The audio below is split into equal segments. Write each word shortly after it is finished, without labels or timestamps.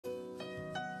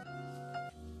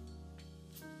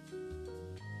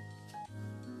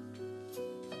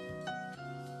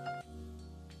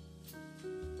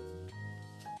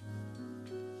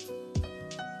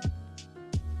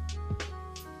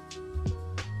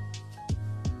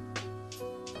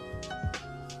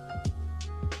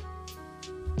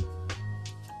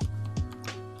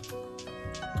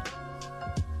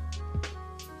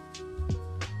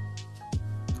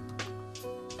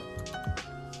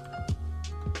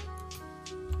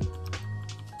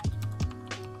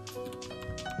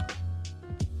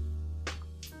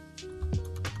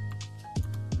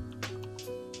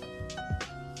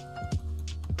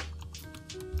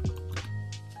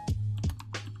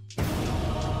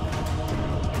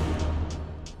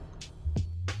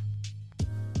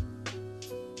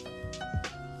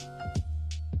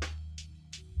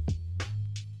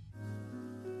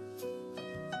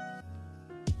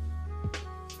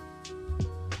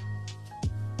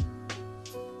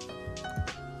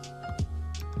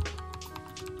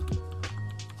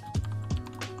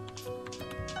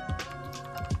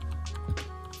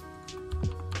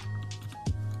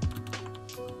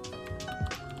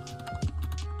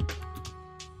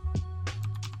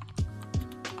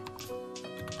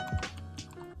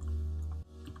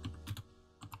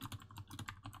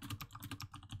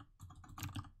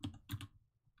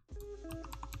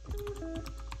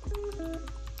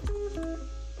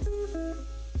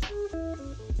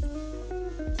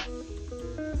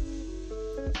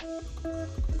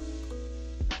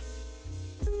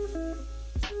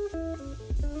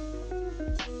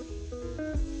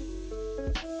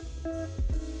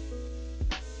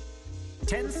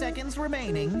10 seconds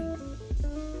remaining.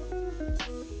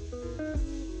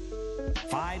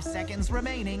 5 seconds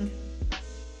remaining.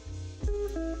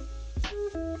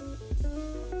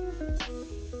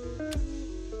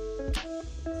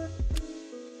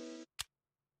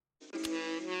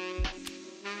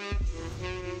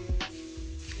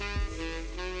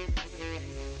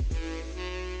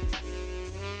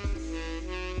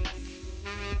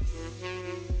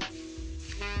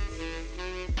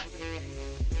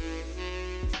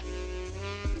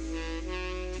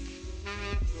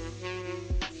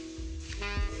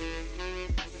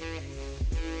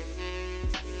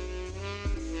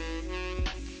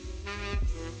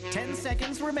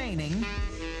 Seconds remaining.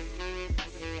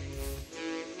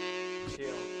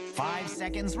 5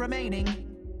 seconds remaining.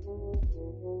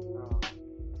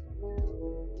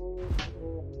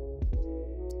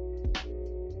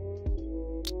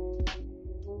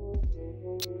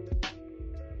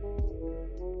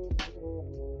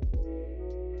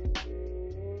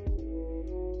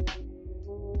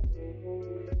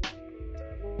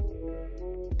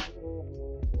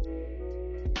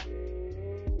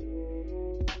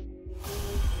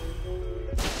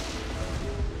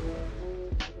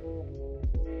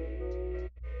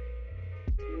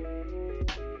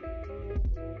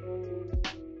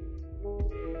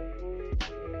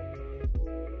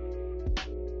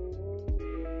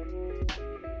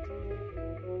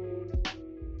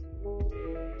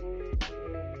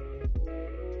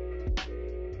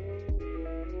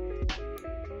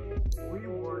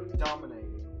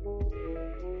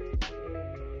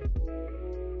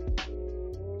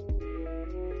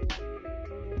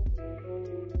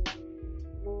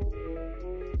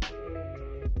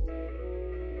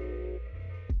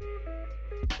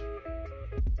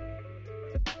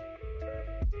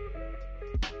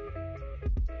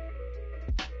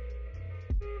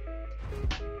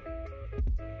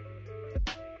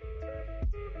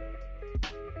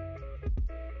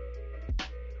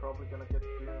 Probably gonna get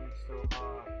doomed so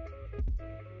hard.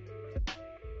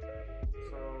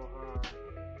 So hard.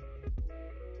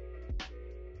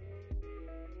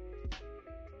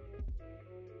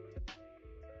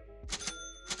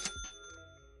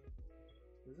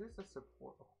 Is this a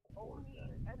support? Only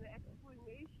an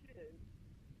explanation.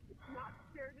 It's not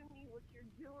fair to me what you're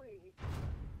doing.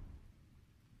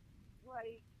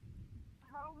 Like,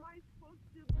 how am I supposed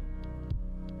to...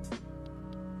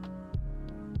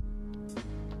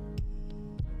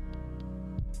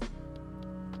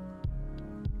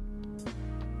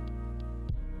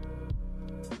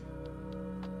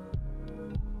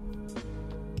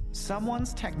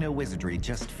 Someone's techno-wizardry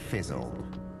just fizzled.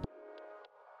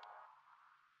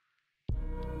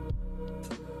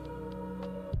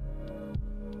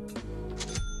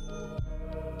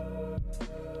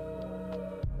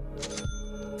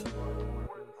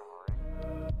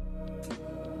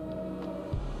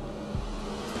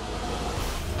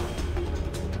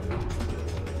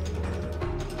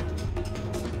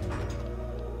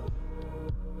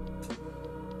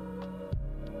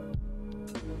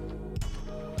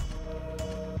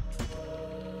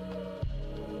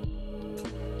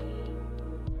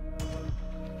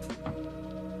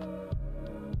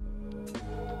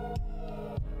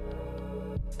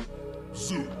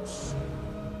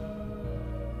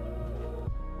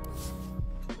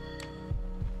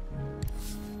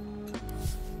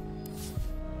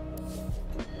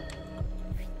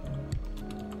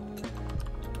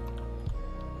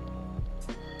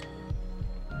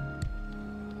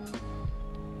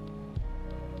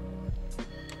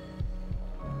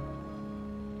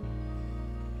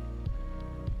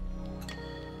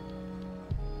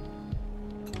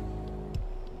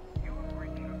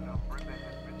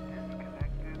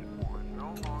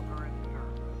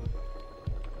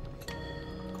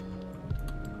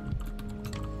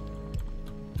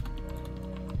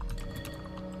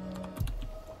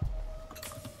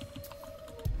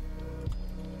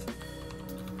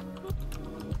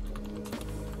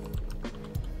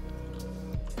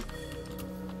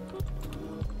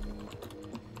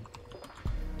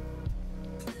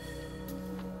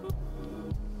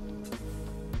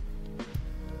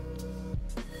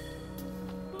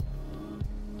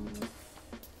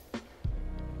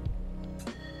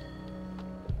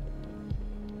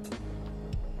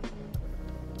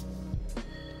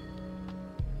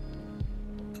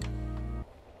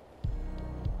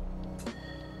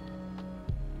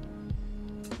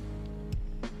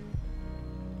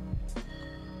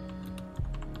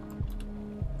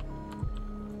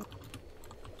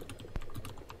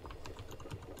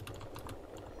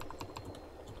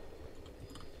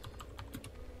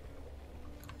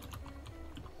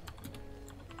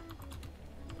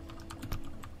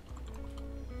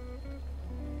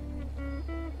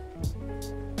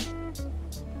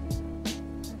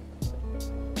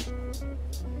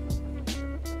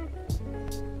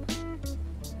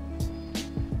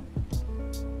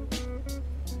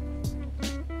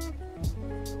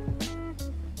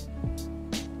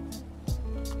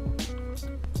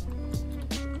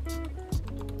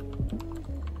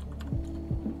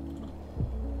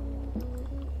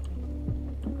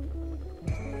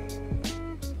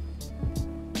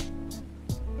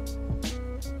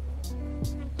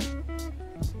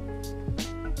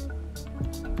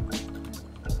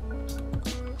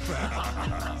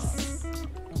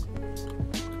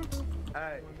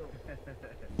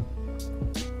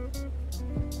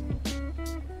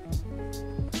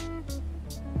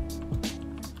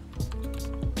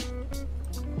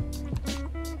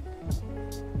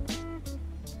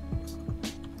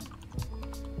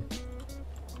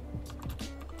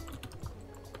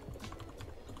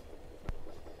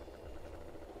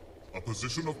 A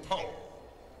position of power.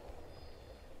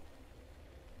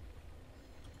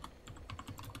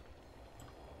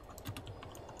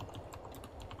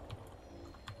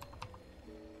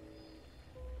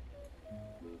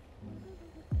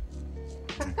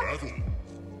 To battle.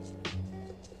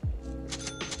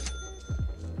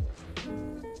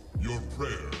 Your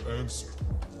prayer answered.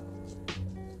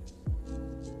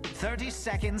 30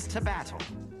 seconds to battle.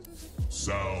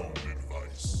 Sound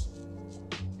advice.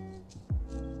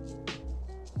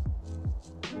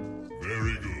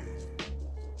 Very good.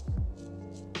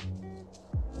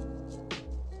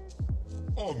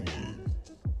 Onward.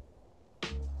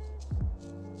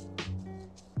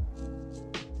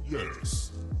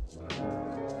 Yes.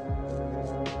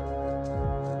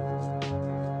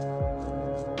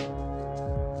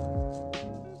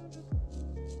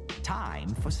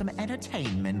 Time for some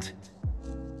entertainment.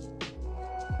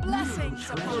 Blessings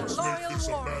upon a Let's make loyal this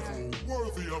a warrior. battle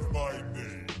worthy of my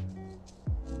name.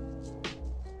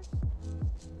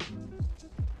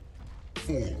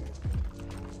 4.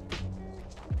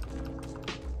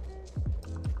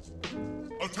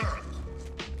 Attack!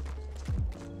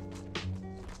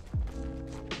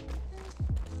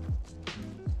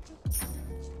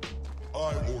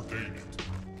 I ordain it.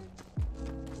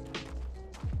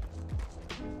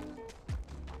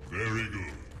 Very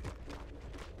good.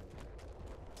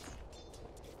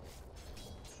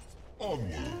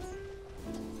 Onward.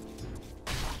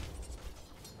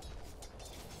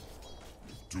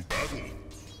 To battle.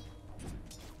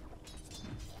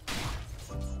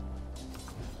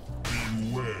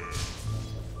 Beware.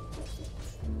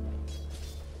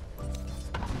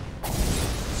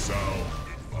 Sound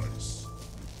advice.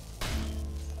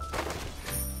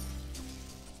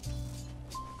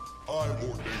 I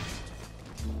ordain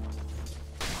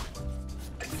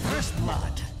it. First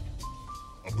blood.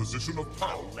 A position of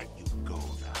power. Let you go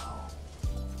now.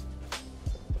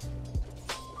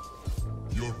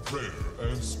 Your prayer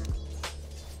answered.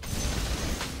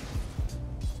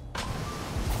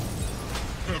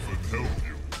 Heaven help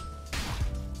you.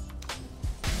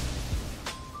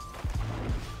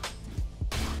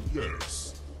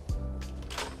 Yes.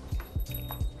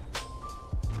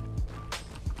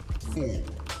 4.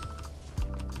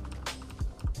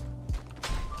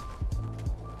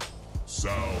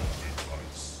 Sound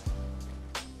advice.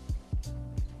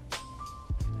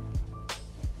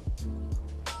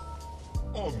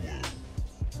 Onward.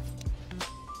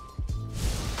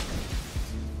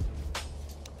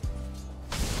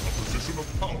 A position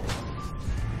of power.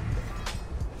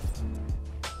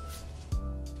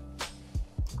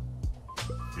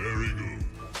 Very good.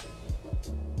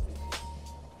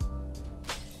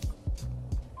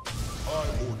 I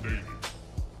ordain it.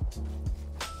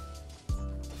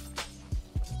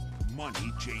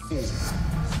 Money changes.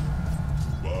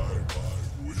 4. My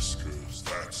whiskers,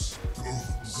 that's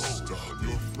good stuff.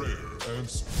 Your prayer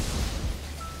answered.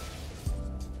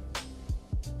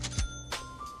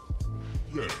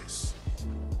 Yes.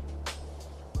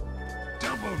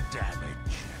 Double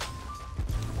damage.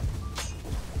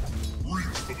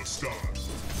 Reach for the sky.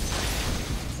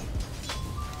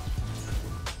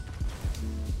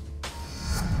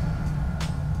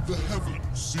 The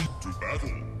heavens seek to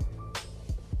battle.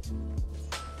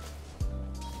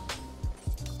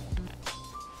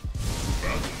 To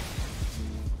battle.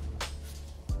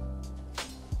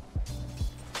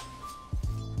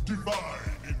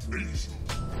 Divine invasion.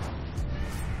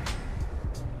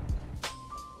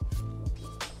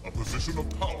 A position of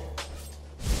power.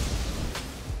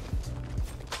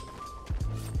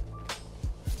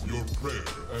 Your prayer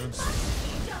answered.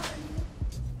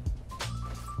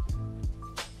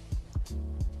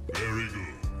 Very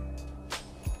good.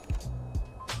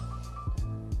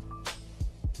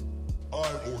 I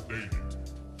ordain it.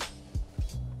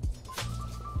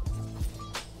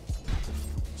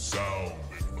 Sound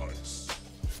advice.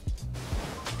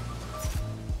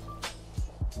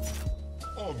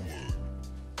 Onward.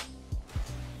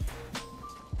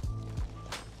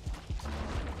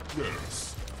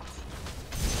 Yes.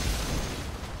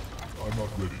 I'm not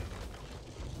ready.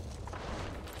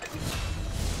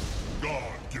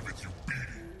 God giveth you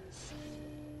beatings.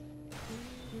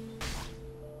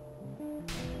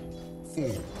 4.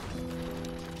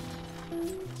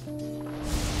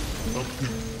 A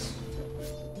pivot.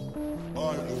 I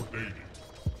ordain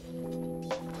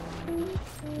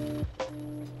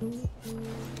it.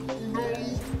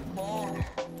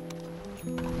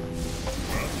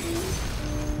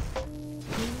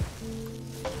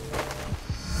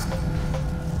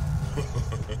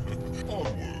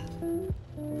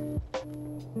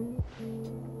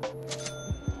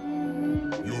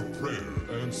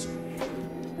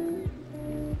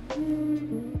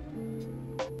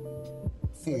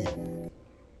 Forward.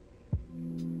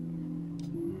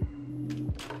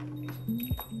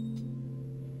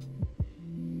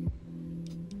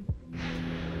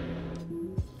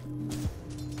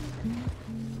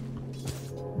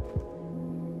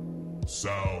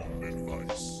 Sound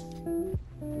advice.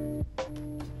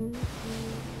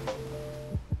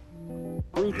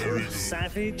 Very Brutal, good.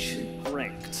 savage,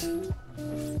 wrecked.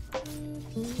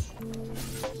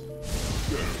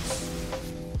 Yes.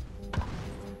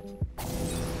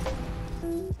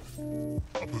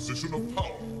 A position of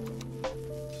power.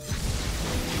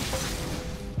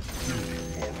 Building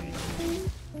model.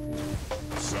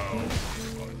 Sound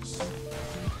advice.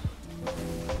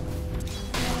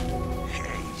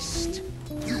 Haste.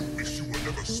 You wish you were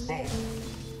never spawned.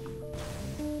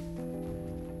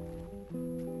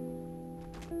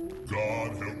 God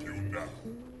help you now.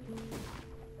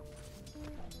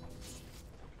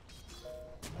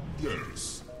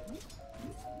 Yes.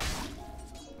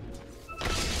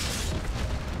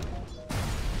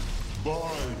 Bye.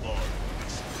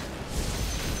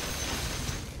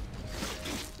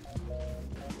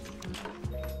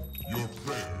 Your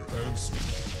prayer answered.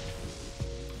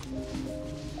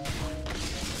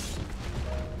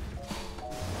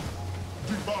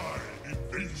 Divine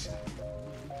invasion.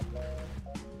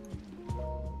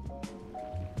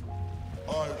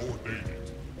 I ordain it.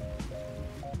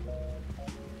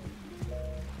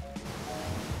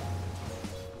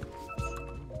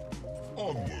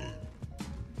 Onward.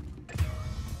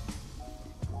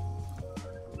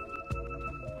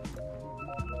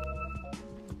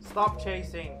 Stop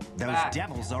chasing. Those Back.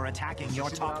 devils are attacking your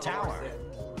top Not tower. worth it.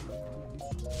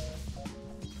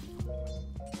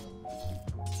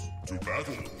 To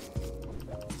battle.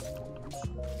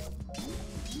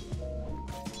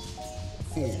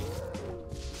 Forward.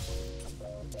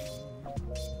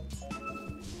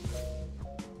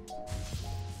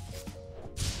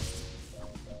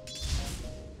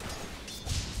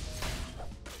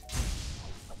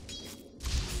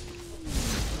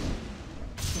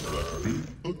 That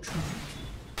be a treat.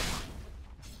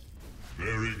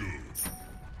 Very good.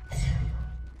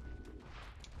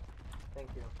 Thank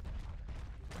you.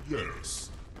 Yes.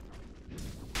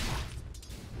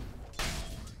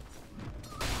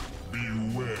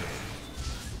 Beware.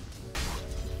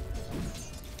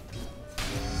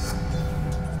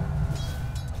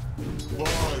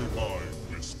 Bye,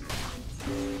 Whisker.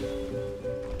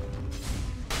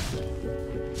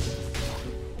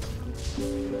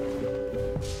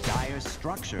 Dire's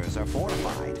structures are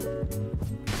fortified.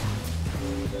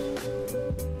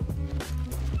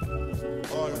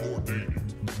 I ordain it.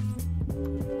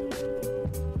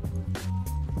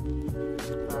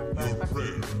 Your Back.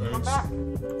 prayer Come back.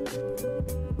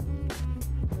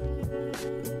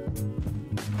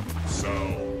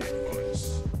 sound advice.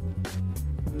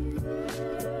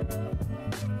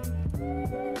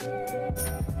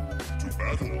 To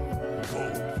battle.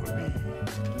 Gold for me.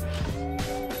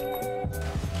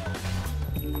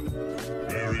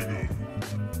 Very good.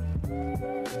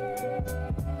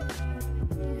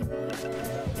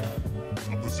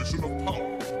 A position of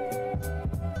power.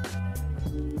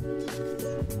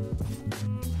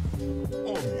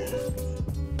 Onward.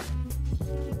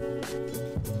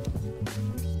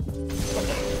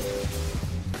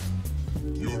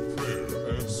 Your prayer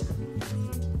answered.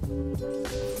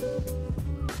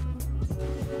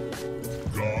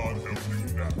 God help you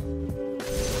now.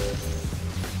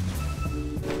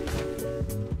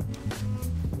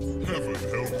 Heaven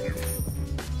help you.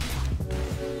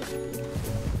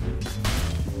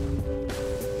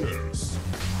 Yes.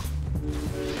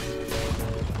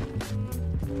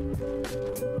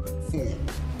 Forward.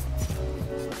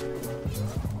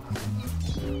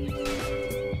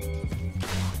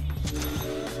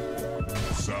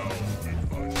 Sound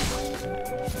advice.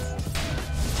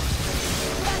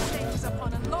 Blessings upon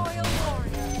a loyal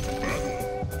warrior. Battle.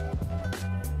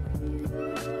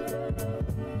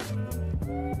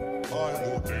 I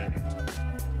ordain it.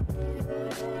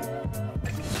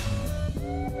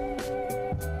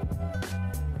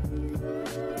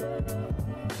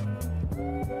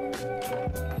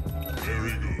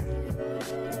 Very good.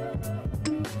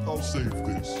 I'll save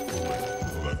this for later.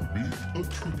 Let me a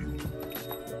tribute.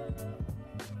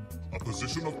 A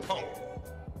position of power.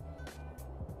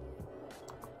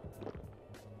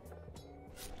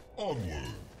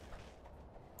 Onward.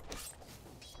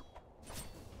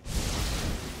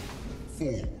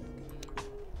 Forward.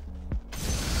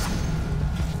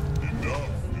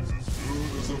 Enough is as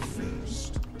good as a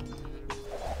feast.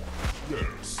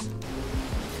 Yes.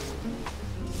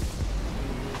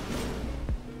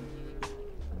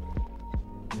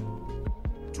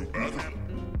 To battle.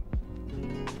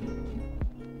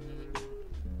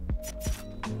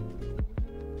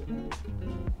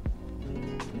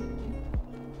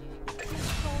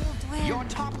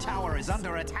 is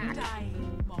under attack. Die,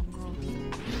 mongrel.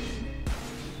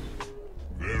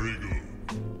 Very good.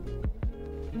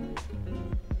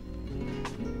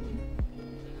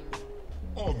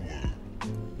 Onward.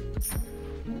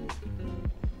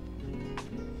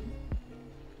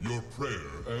 Your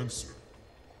prayer answered.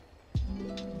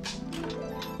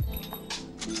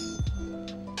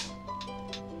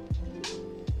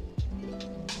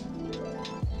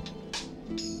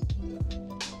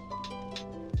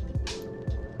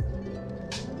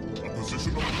 A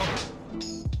position of power.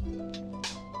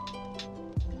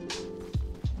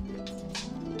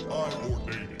 I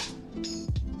ordain it.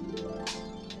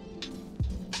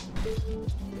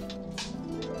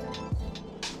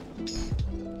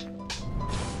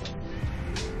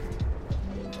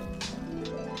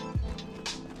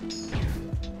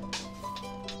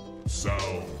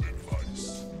 Sound advice.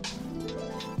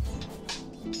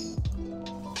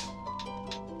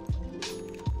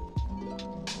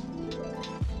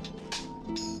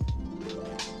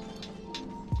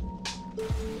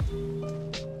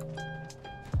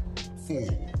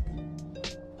 Forward.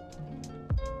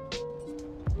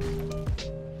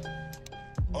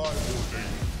 I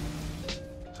ordain it.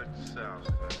 Check this out.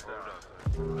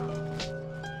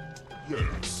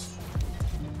 Yes.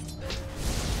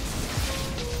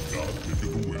 God giveth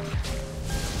you win.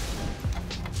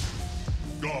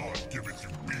 God giveth you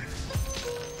beat.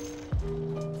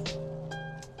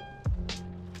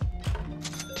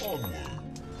 Onward.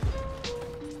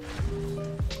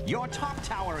 Your top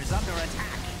tower is under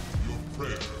attack. Your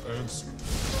prayer answered.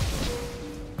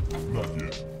 Not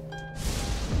yet.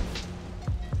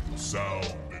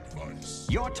 Sound advice.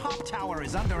 Your top tower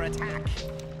is under attack.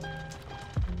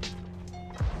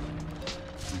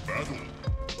 To battle.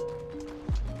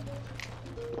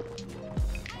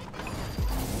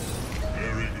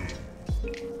 Very good.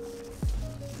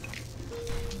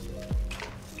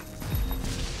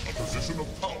 A position of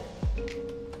power.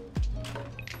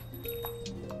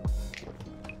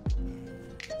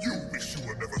 You wish you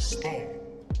were never spawned.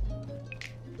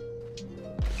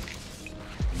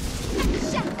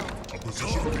 A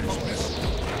position of power.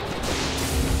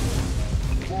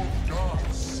 For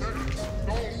God's sake,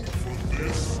 no! For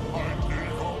this I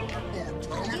gave up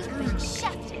immortality.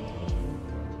 Shafted.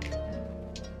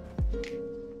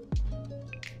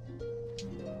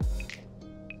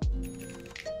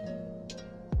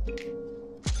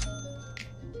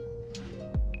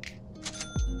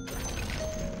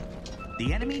 The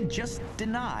enemy just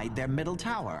denied their middle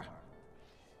tower.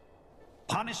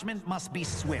 Punishment must be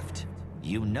swift.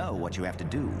 You know what you have to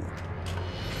do.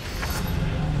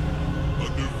 A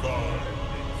divine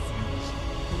infusion.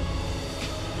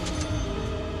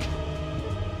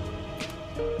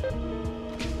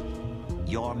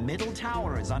 Your middle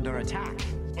tower is under attack.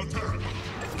 Attack!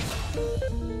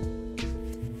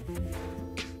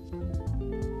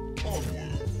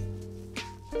 Onward.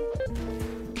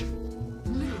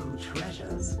 New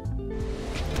treasures.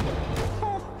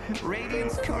 Oh,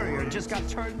 Radiant's courier just got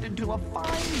turned into a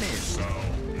fine mist.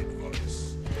 Sound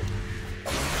advice.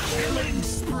 Killing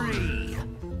spree!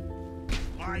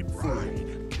 My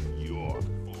pride, your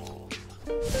fall.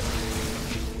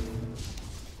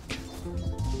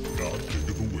 God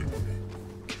giveth the win.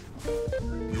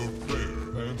 Your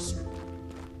prayer answered.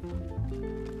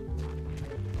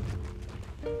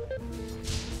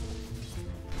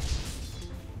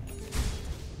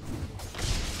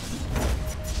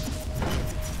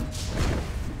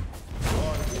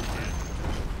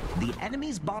 The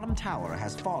enemy's bottom tower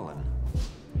has fallen.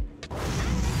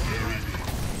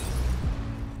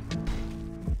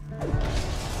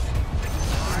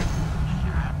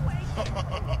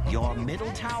 Your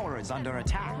middle tower is under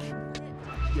attack.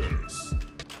 Yes.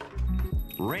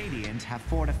 Radiant have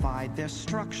fortified their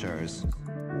structures.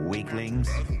 Weaklings.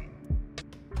 Battle.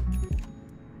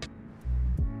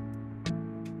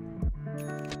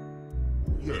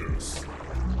 Yes.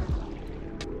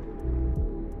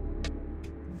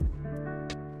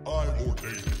 I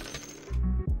ordain it.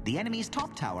 The enemy's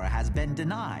top tower has been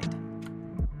denied.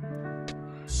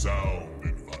 Sound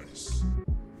advice.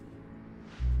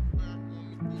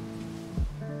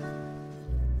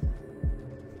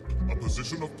 A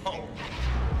position of power.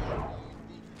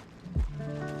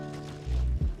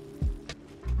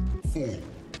 Forward.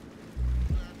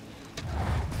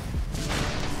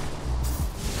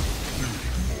 You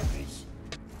mortals.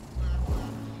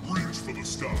 Reach for the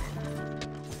sky.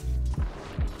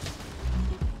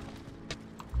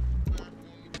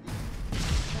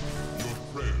 Your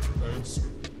prayer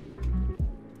answered.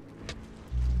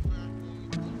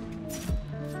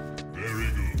 Very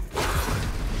good.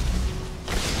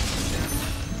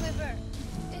 Quiver.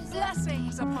 Is that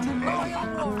Blessings upon a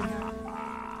loyal warrior.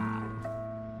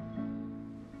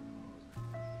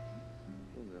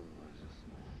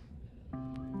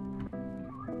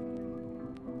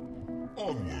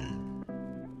 Onward.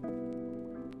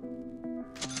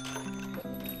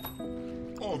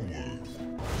 Onward.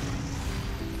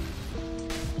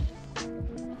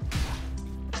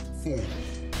 Forward.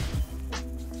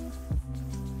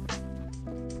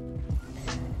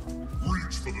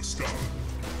 Reach for the sky.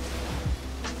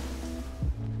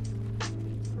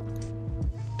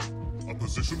 A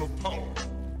position of power.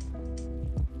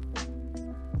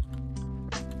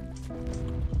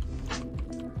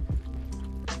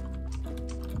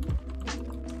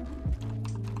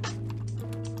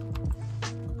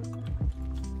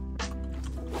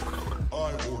 I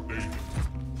ordain it.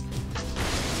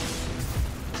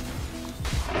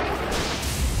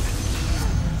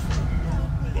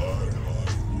 My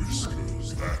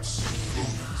whiskers, that's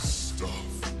good stuff.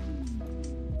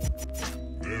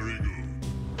 Very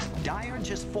good. Dire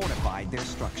just fortified their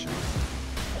structure.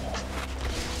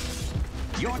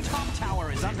 Your top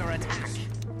tower is under attack.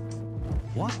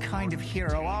 What kind of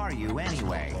hero are you,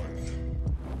 anyway?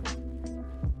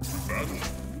 Battle.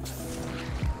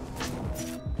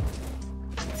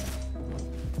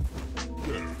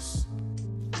 Yes.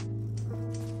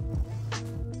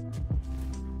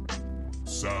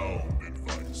 Sound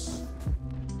advice.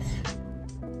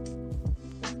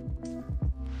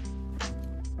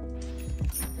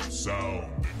 Sound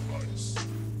advice.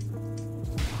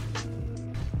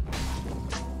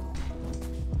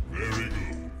 Very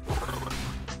good.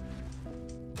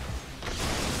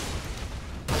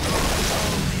 I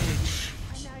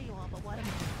know you all, but what am I?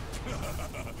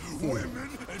 Women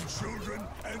and children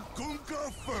and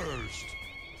Kunkka first.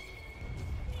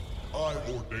 I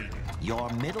ordain it. Your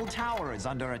middle tower is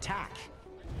under attack.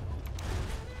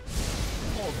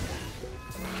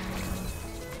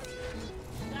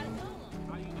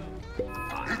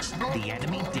 It's not. The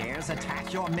enemy dares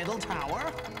attack your middle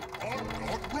tower? I'm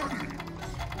not ready.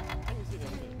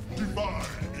 Divine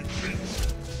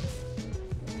engagement.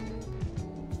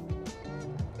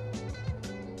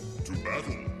 To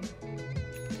battle.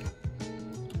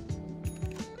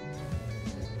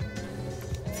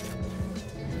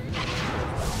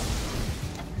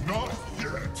 Not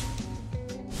yet.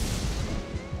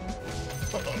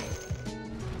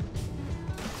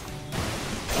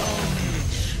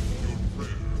 Your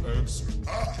prayer answered.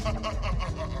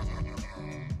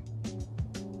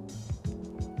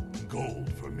 Gold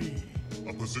for me.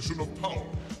 A position of power.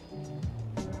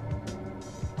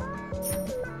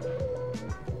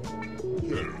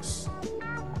 Yes.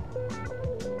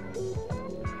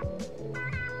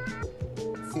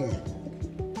 Forward.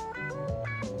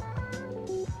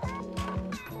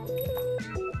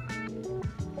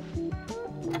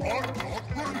 I'm not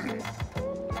ready.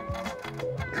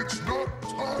 It's not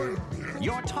time yet.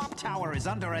 Your top tower is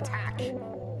under attack.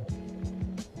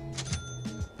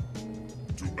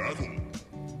 To battle.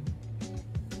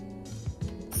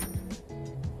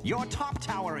 Your top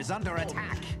tower is under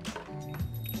attack.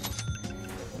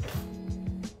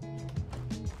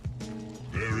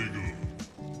 Very good.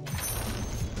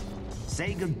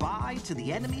 Say goodbye to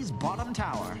the enemy's bottom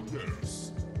tower.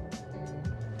 Yes.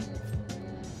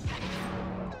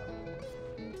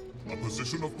 A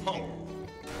position of power.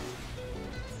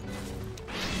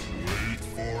 Wait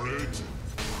for it.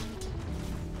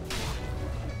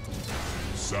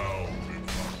 Sound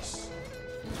advice.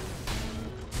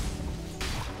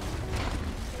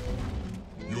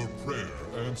 Your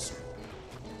prayer answered.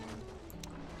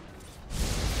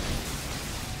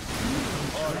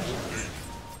 I ordain.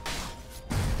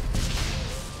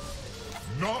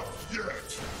 Not yet.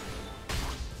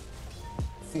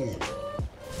 Forward.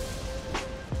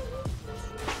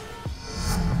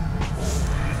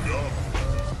 Enough.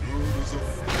 Good as a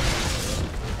friend.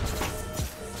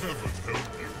 Heaven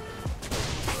help you.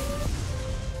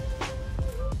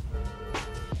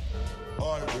 I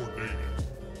ordain it.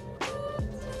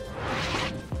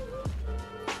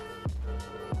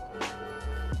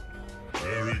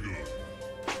 Very good.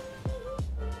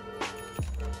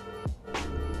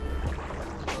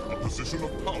 A position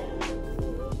of power.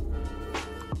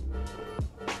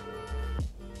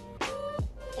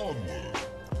 Onward.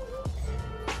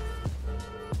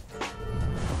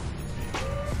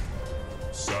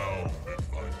 Sound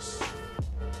advice.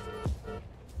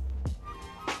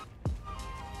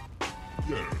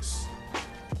 Yes.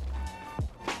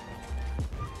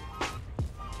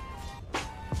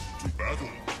 To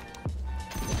battle.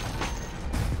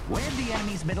 Where'd the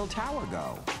enemy's middle tower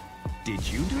go? Did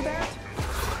you do that?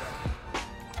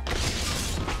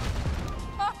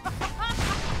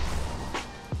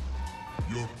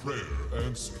 Your prayer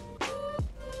answered.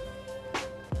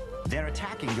 They're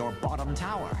attacking your bottom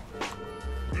tower.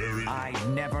 Very I'd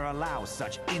never allow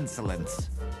such insolence.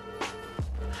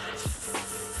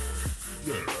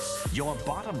 Your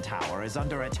bottom tower is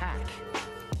under attack.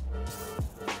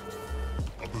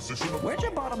 A position of Where'd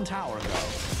your bottom tower go?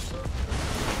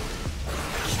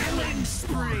 Killing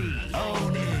spree!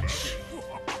 Own it!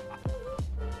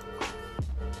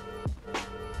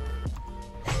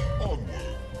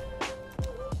 onward.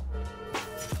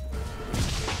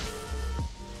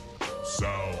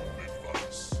 Sound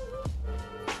advice.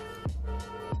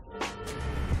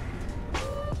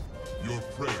 Your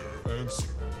prayer answered.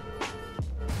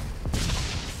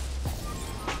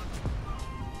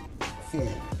 4.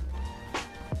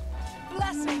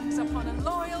 Blessings upon a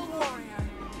loyal warrior.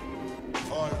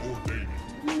 I ordain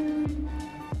it.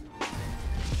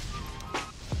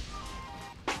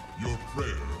 Your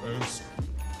prayer answered.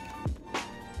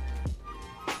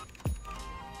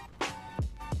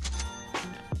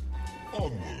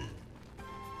 Onward.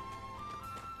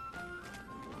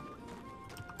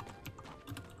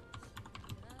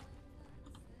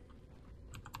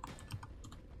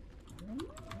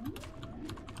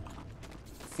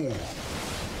 Four.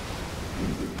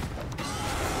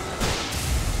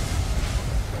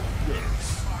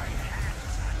 Yes.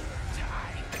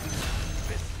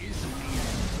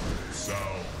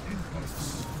 Sound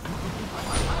advice.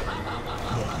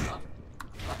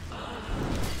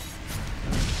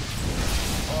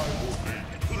 I ordain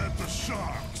it. Let the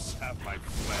sharks have my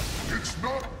flesh. It's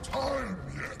not time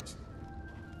yet.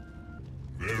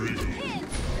 Very good.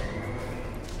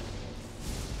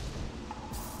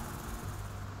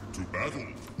 To battle.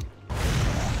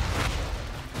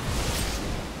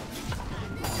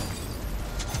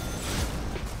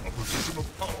 A position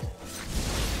of power.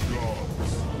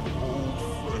 Gods,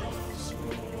 old friends,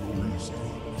 Louisa.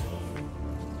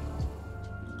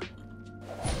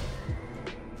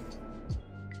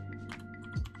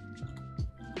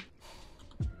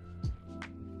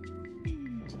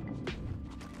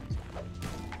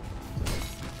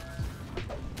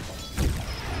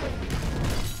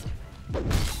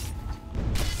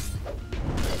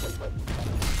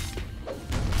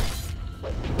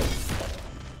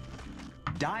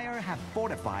 Dire have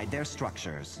fortified their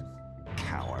structures.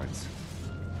 Cowards.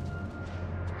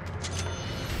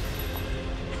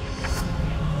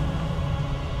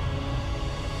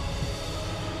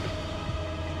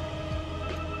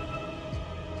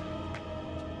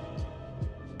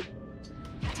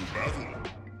 To battle.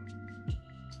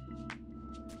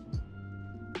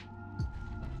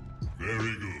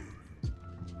 Very good.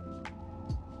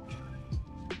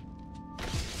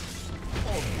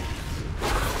 Onward.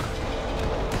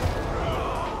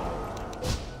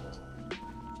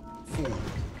 Four.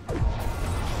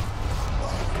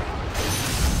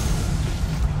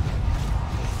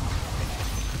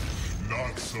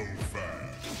 Not so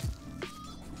fast.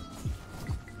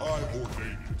 I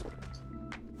ordain it.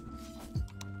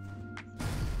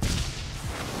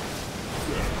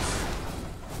 Yes.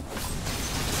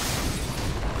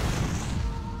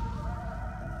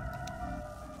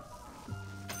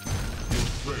 Your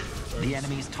prayer The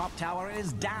enemy's top tower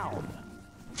is down.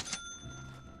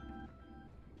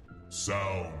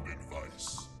 Sound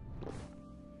advice.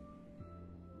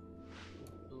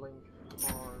 Link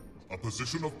hard. A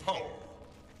position of power.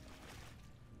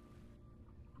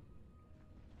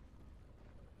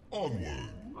 Onward.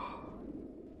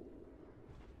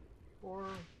 Or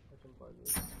I can buy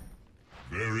this.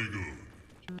 Very good.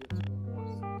 Gives me more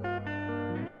stuff.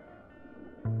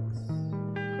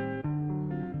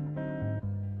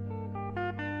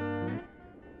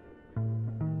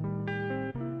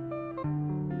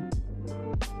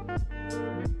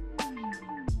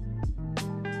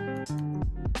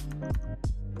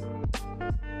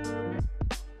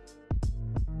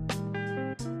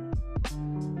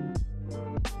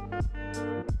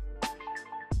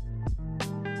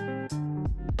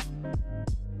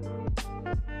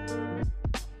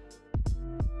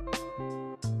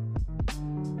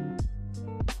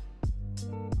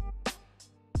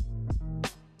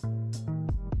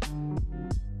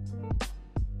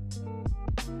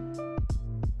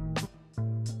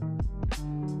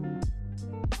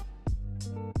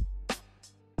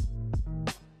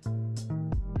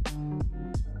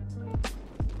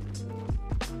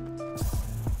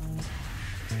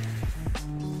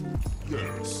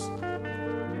 Yes.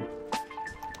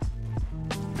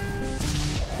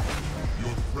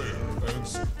 Your prayer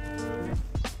answered.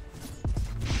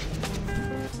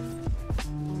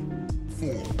 4.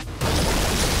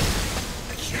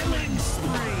 Killing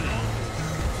spree!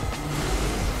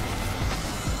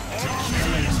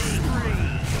 Killing spree!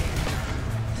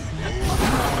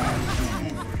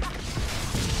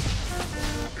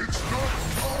 It's not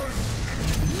time.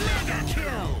 Mega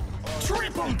kill!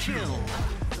 Triple kill!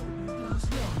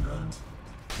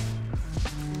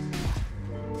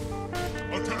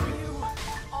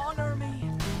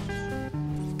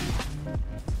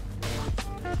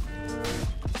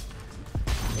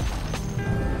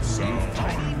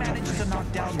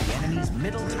 enemy's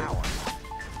middle tower.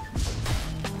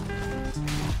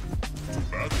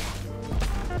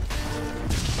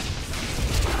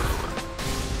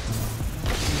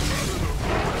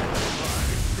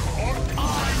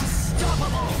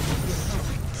 Unstoppable!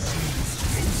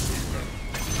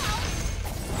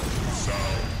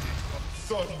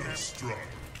 Thunderstruck.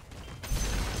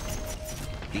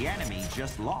 The enemy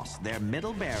just lost their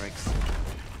middle barracks.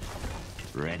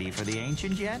 Ready for the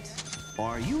ancient yet? Or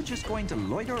are you just going to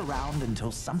loiter around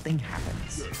until something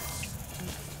happens?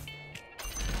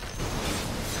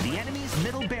 The enemy's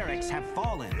middle barracks have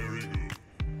fallen.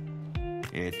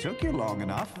 It took you long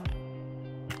enough.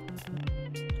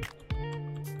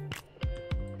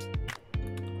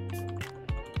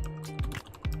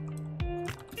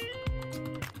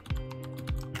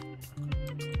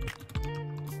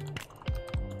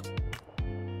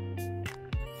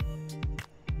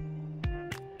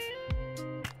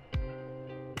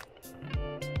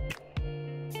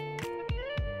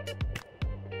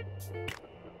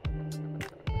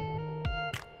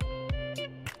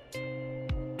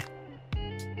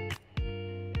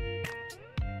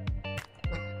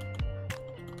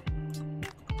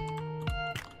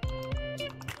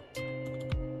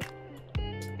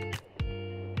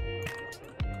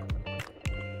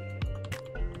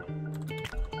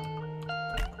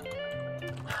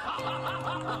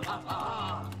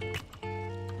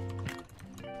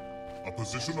 A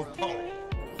position of power.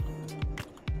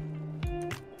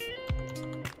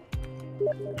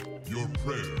 Your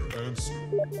prayer answered.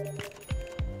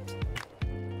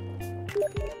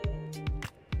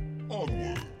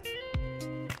 Onward.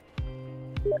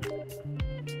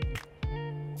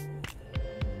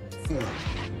 Forward.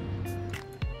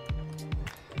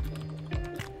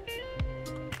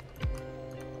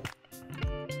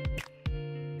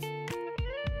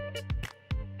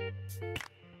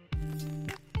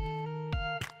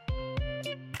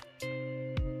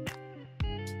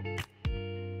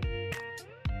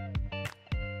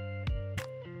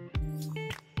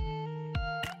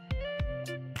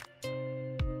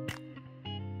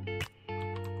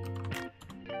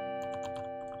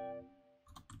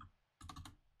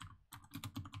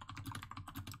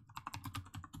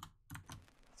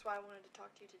 That's why I wanted to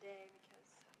talk to you today, because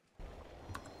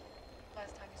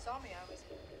last time you saw me, I was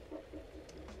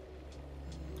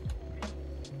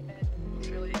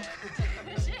really bad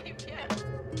shape, yeah.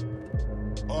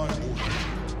 I order.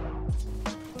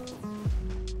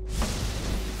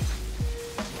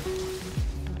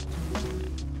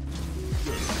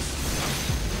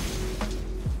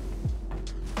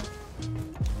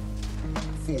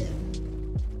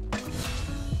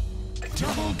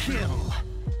 Double kill!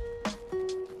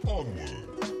 Onward.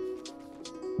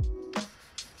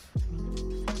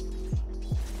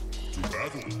 To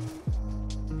battle.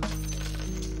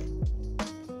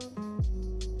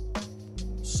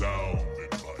 Sound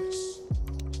advice.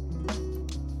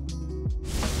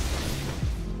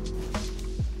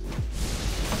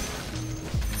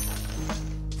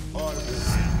 I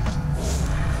will.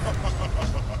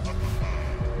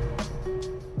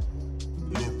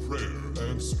 Your prayer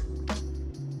answered.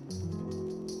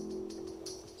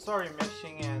 Sorry,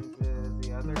 Meshing and the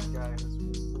other guy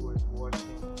who was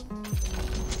watching.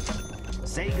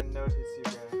 Say I didn't notice you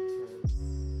guys.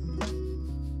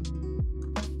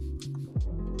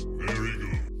 Very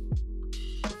good.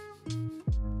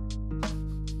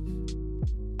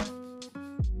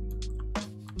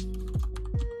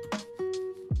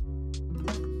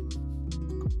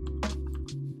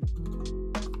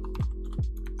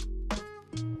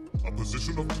 A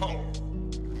position of power.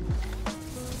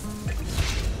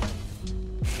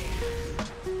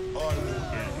 I will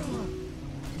aid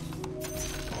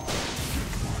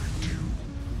you.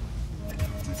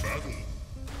 To battle.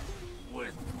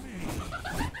 With me.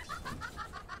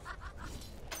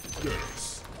 Yes.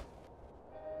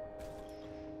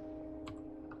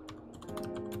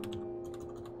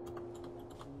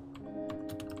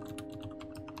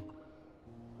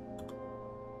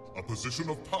 A position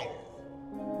of power.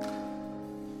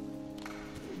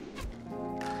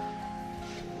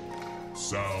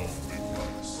 Sound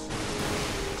advice.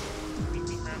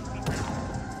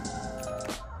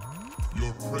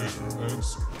 Your prayer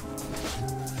answered.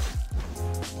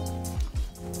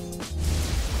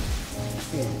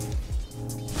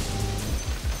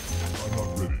 I'm not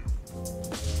ready.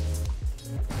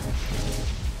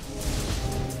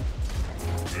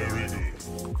 Very good.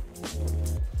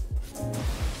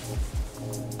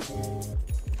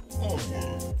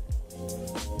 Onward.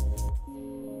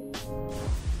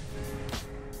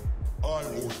 I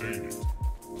ordain it.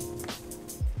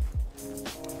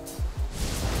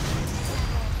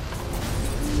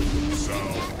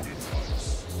 Sound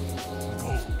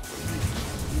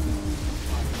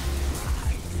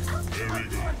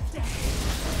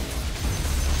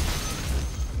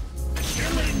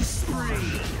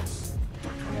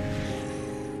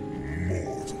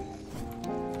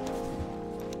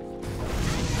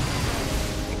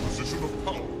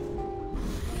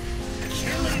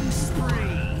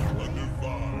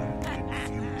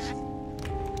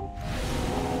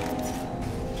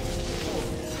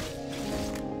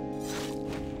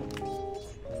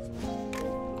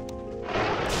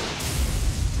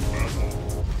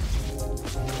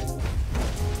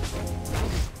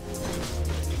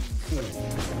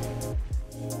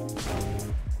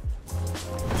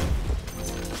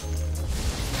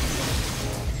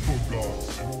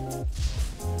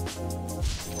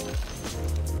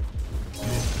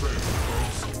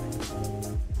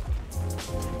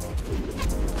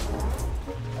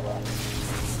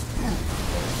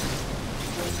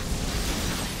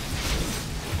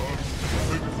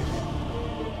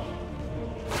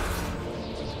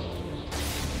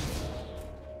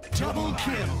Double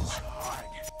kills.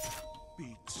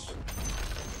 Beats.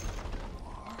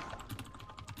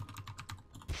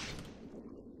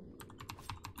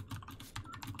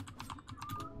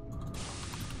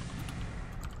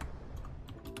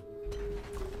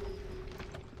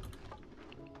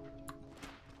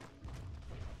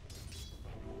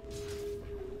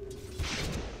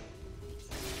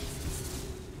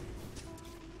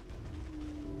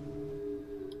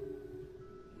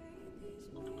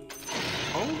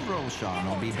 Old Roshan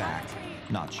will be back.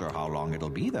 Not sure how long it'll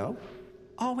be, though.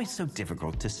 Always so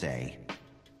difficult to say.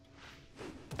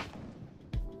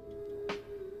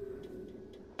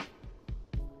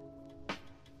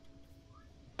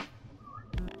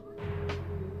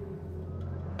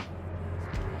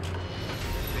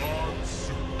 God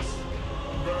suits.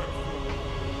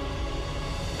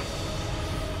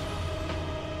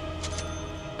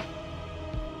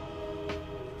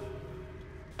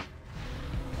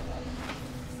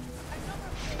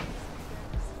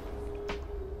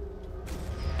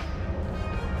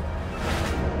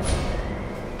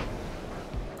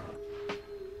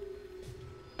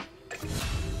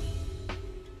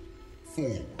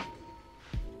 Forward.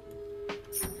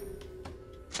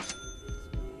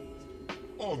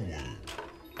 Onward.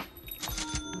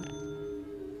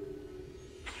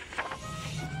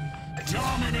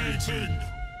 Dominating.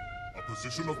 A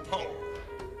position of power.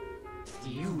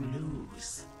 You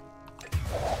lose.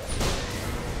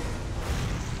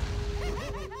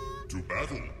 To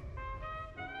battle.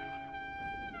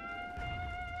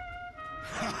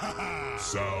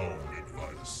 Sound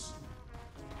advice.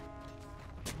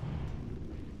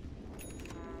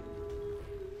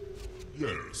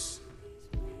 Yes.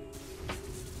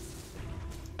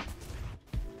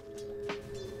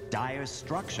 Dire's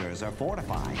structures are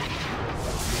fortified.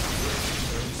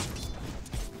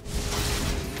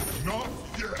 Not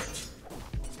yet.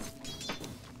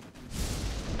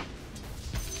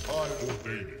 I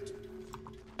ordain it.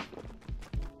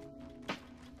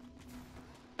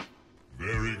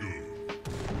 Very good.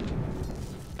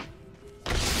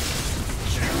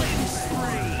 Killing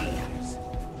spree.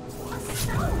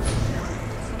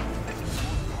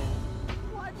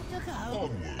 What the hell?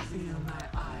 Onward. Feel my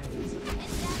eyes.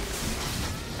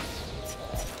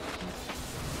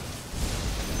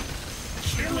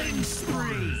 Killing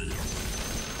spree.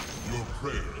 Your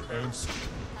prayer answered.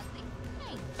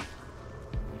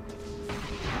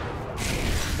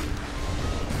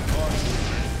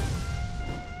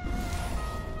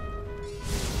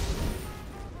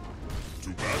 To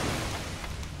battle.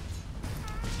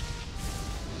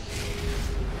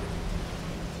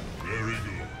 Very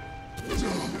good.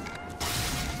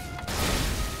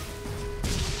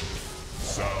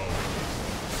 Sound.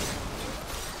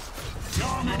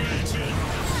 Dominating.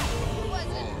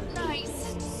 Wasn't nice.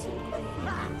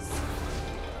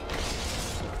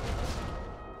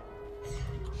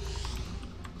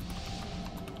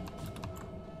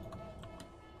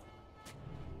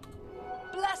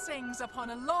 Blessings upon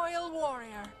a loyal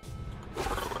warrior.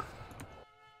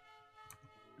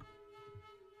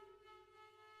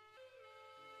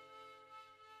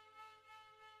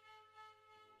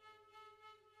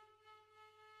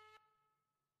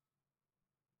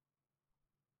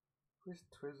 Who's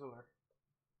Twizzler?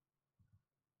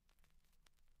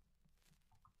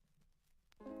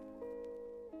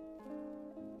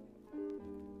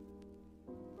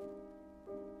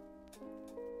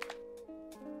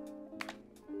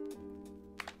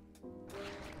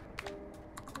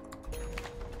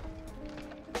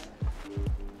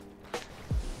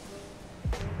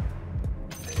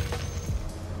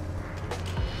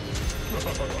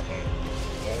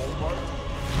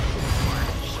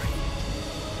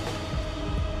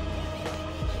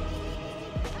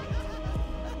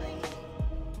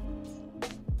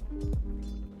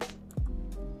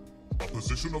 A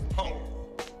position of power.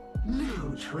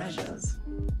 New treasures.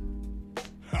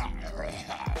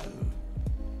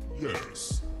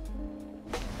 Yes.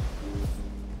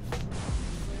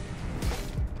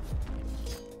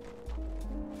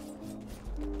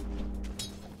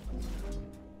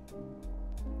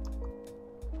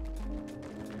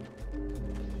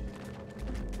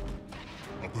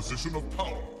 A position of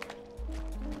power.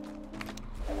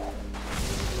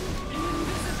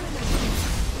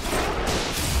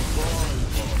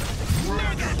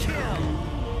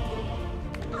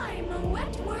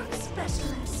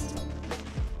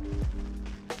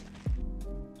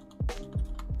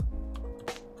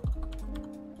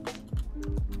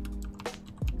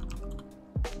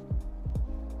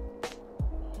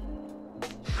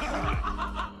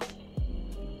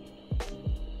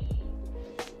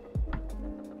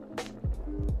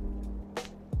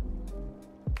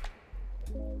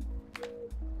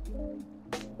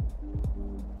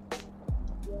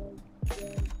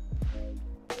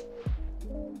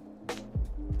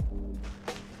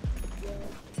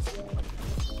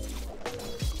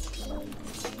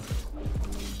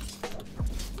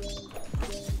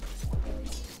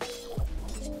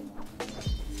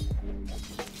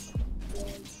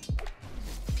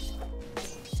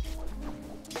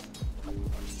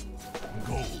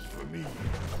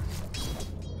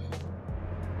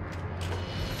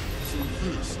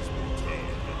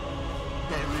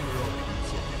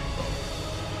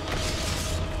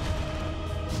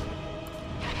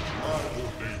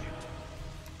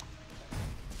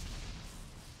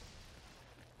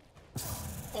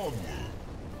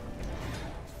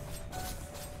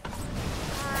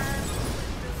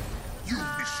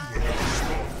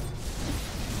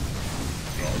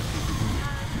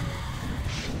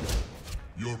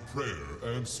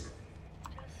 prayer answered.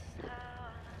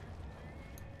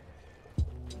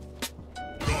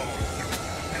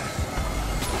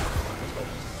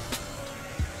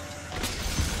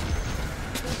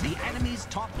 The enemy's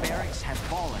top barracks have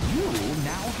fallen. You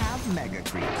now have mega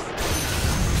creeps.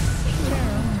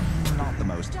 Well, not the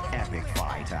most epic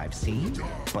fight I've seen,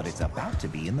 but it's about to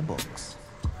be in the books.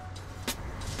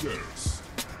 Yes.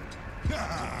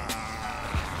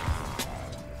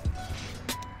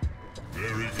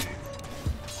 Very good.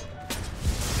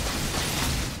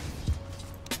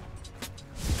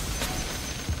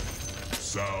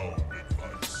 Sound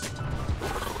advice.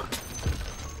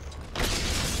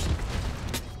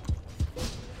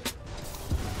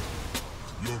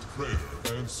 Your prayer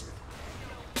answered.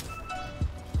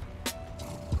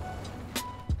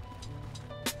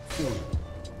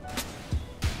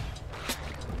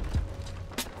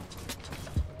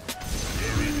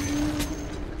 Very good.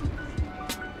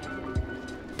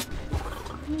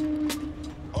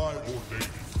 I ordain it.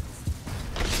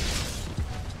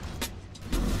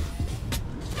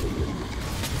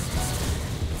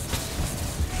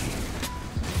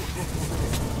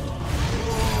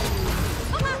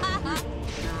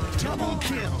 Double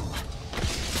kill!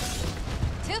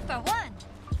 2 for 1.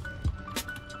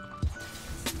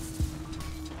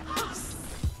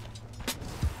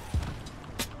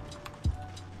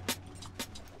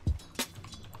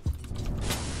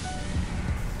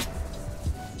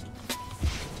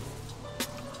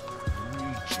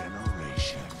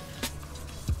 Regeneration.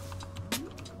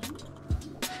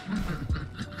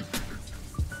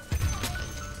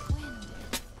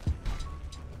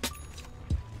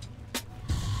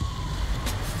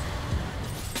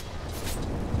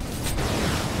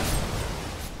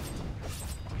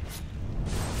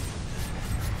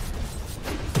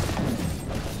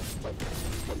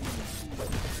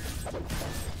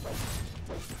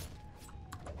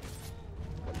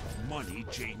 Money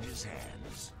changes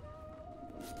hands.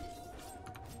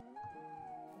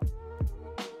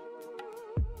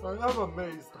 I'm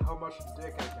amazed how much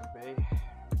dick I can be.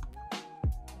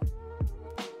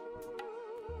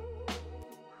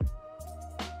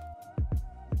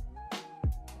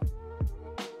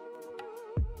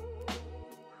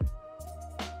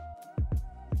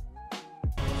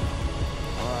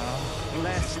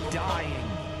 Less dying,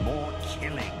 more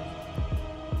killing.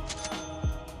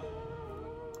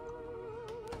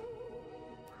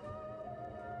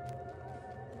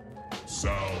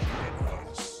 Sound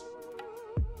advice.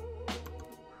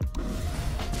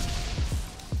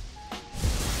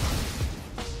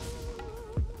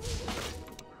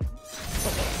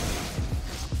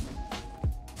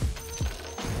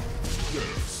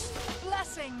 Yes.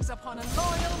 Blessings upon a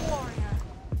loyal warrior.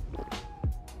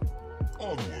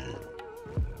 Onward.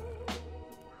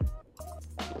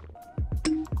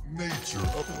 Nature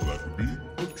of that would be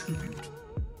a tribute.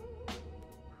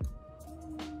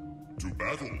 To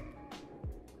battle.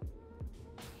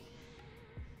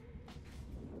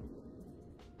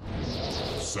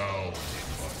 Sound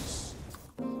advice.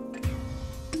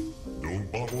 Don't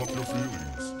bottle up your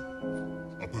feelings.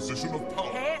 A position of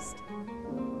power. Haste.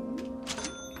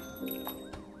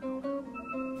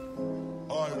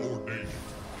 I ordain it.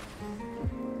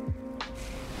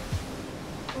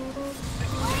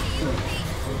 Why do you think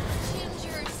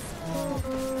Ginger's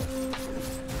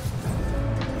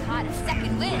caught a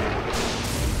second wind?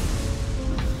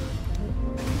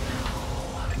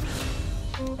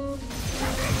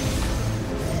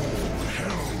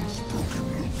 Hell's broken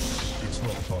loose. It's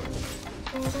not time.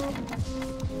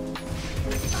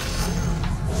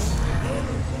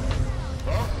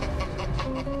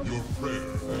 Your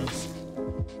prayer answered.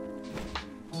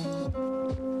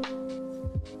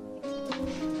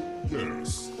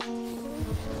 Yes.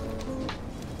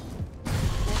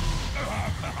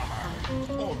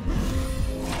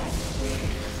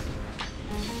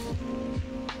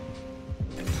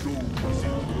 Show me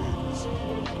some words.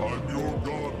 I'm your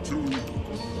god too.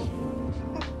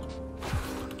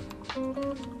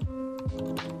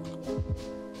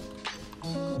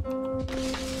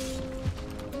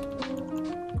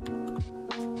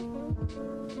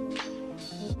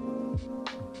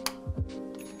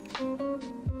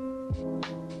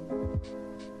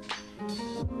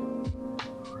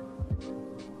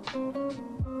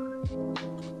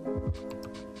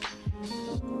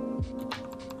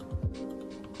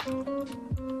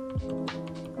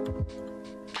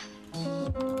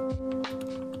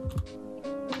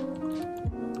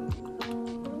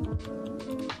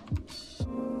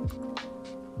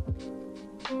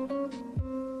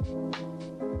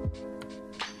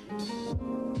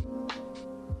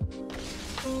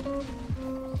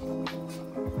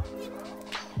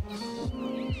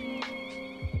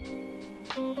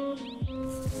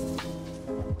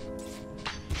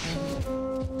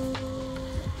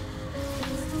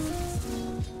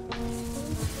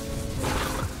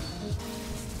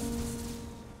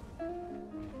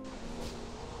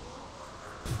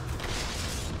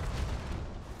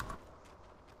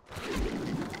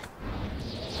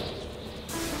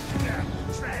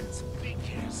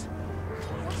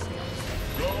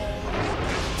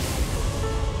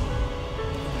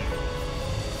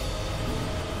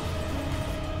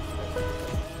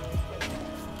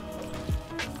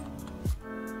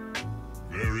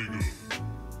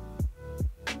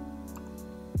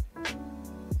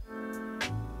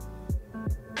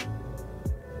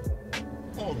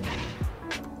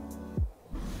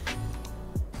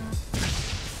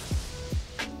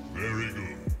 Very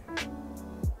good.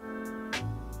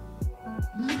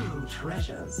 New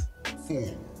treasures.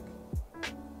 Forward.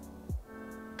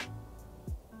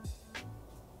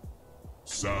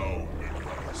 Sound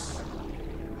advice.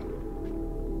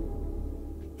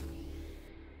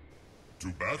 To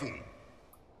battle.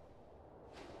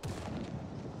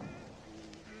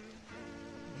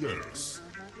 Yes.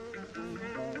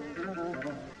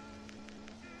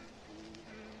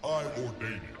 I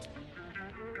ordain it.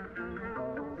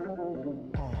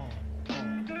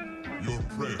 Your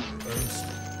prayer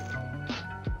answered.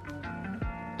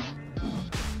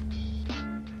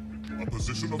 A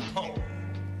position of power.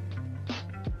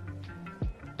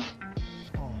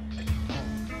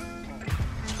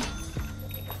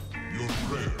 Your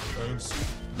prayer answered.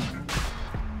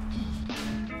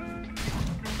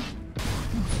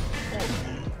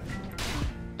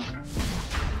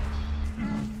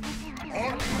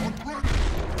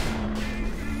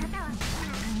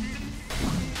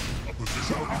 A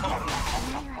position of power.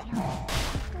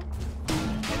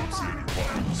 I don't see any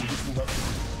fire, so this will have to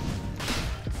be.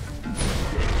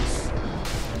 Yes.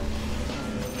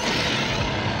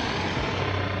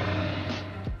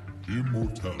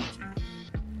 Immortality.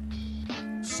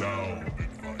 Sound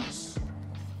advice.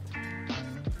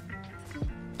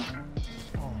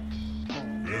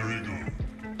 Very good.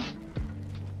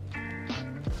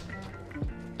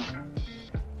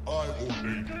 I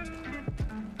ordain it.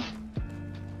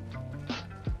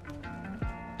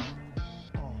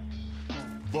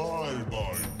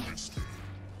 Bye-bye, mister.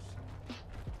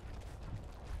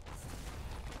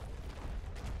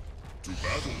 To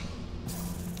battle.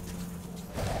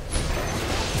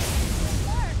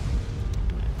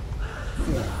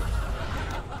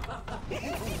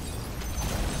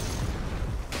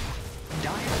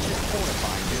 Dire just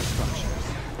fortified their structures.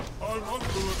 I'm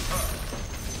under attack.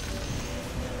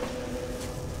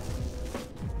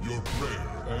 Your prayer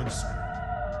answered.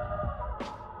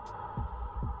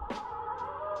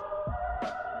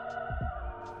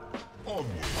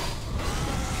 Onward.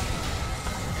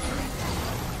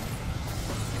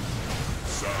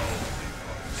 Sound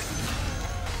advice.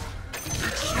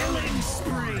 Killing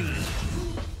spree.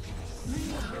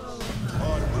 I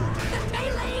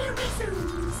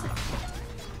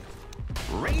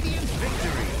Radiant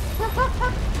victory!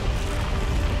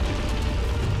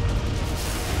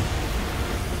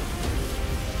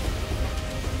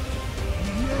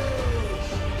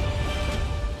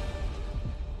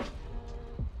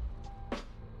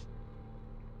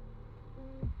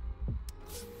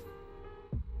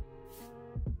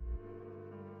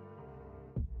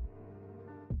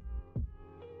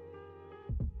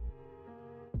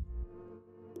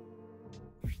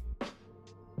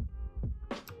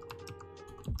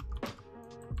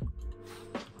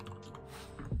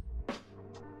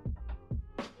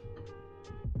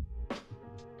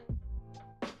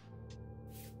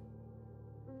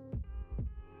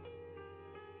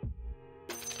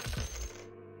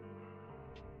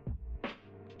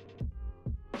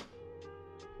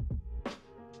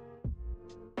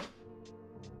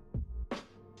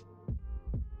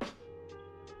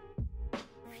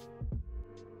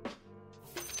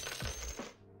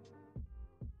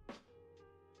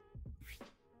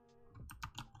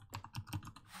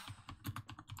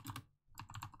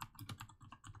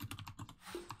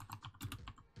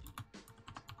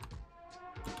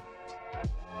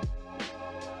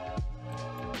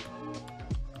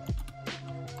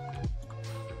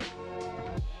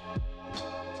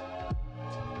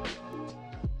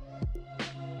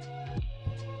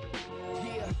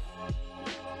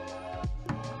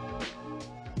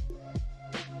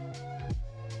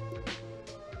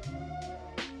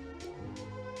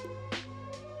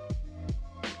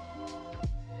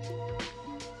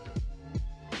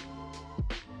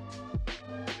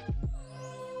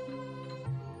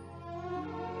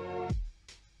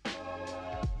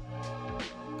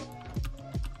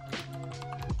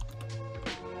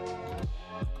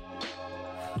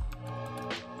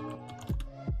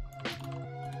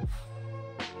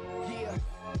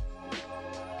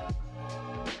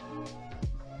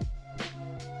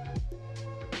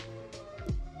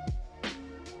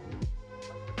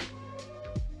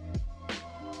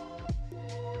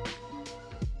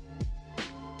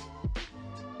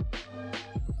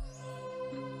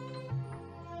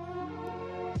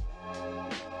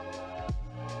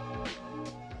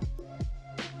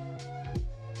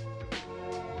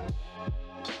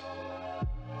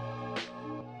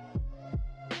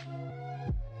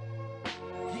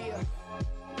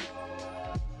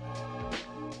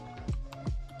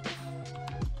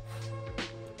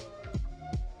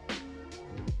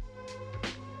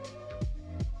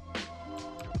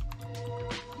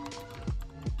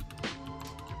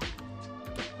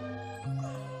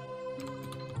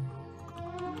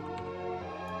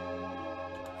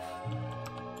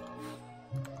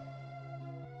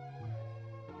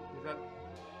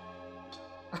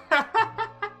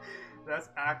 That's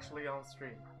actually on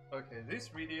stream. Okay, this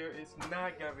video is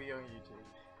not gonna be on YouTube.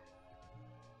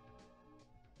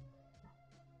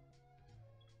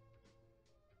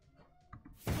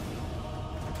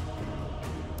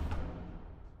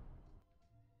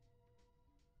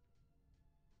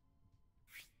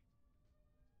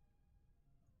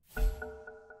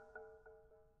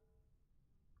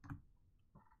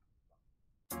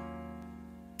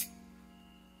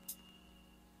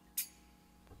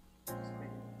 Just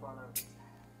making fun of his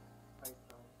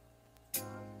iPhone.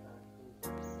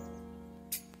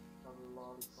 The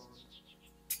lollipop.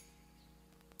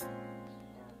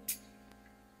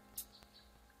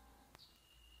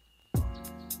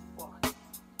 Fuck.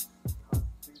 Can't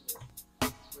do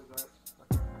this without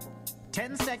fucking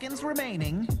 10 seconds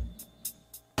remaining.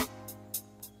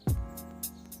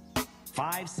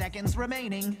 5 seconds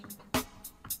remaining.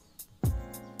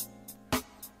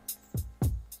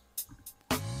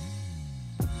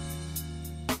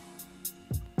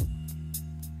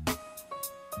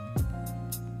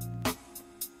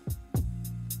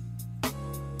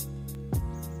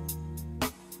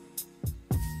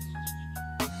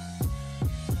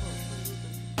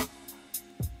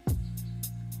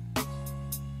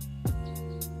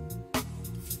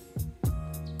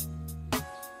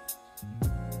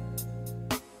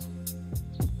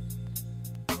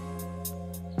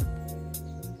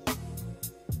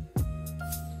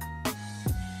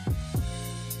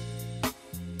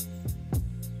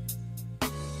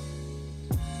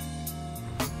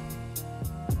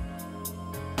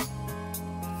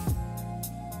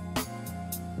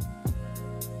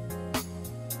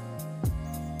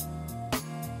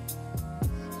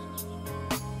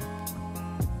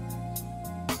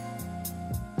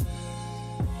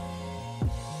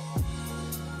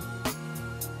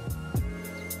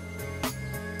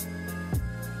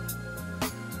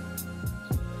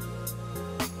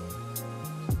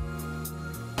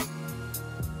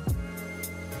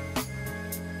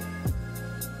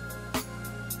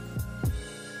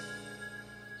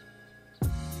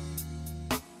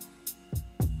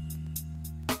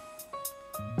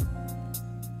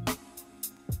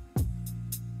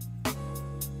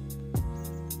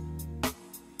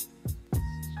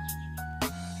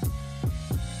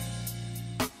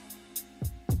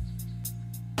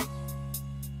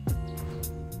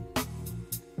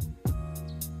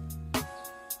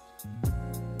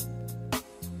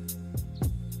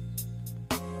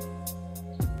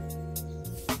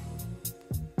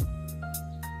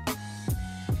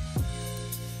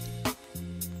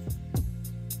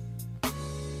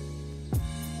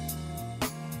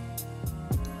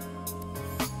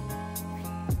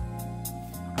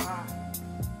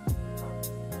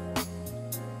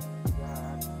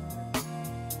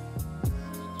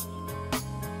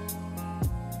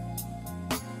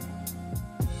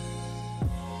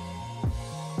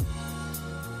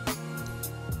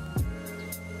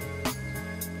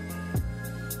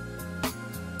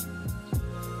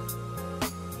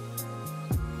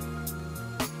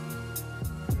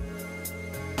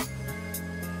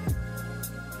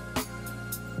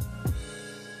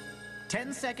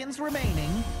 Ten seconds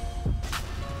remaining.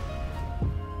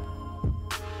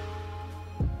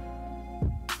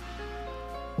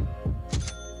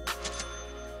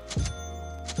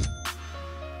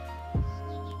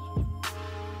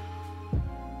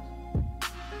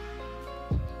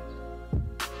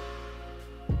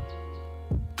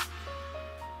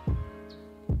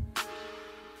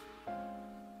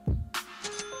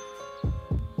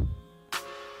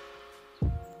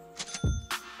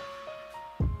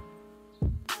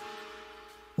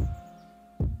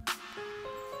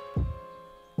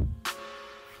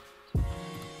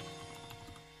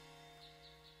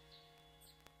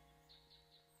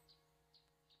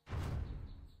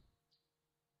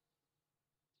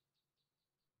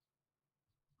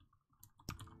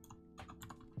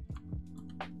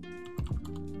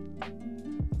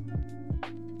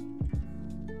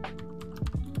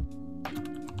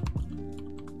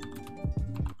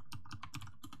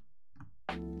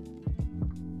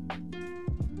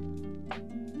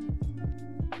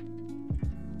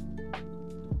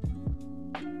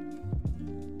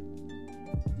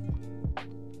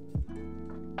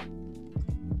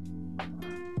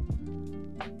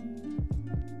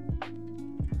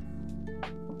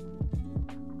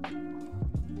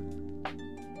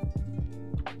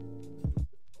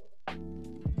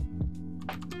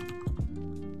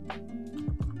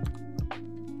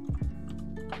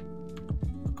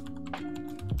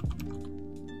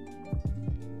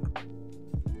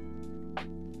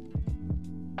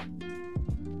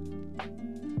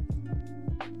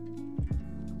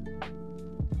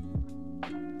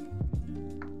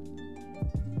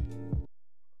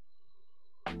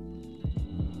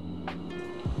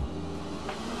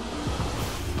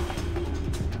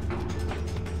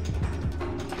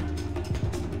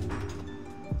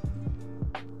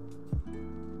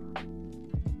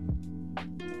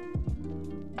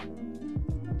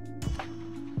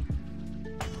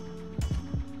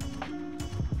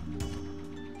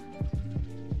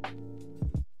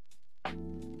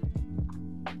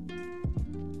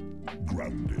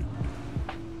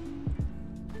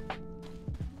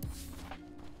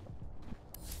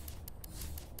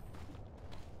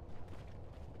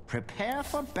 Prepare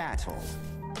for battle.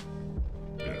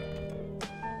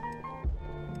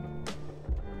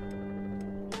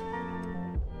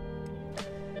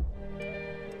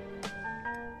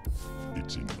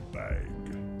 It's in the bag.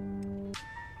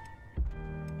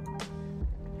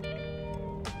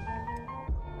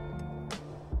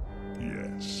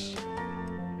 Yes.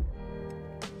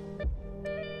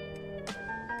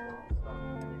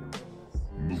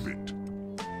 Move it.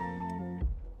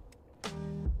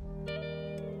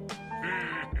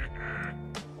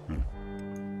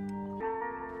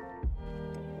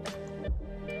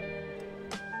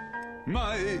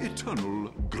 My eternal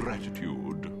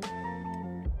gratitude.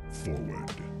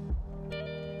 Forward.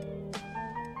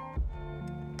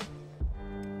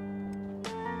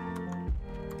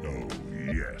 Oh,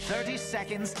 yes. 30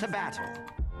 seconds to battle.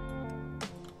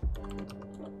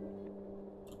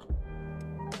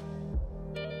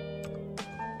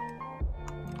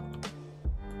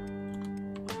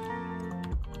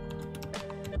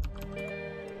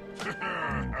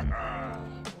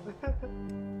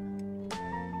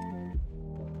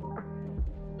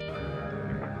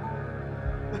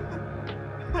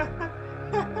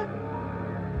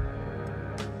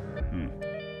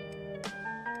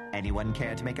 Anyone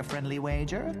care to make a friendly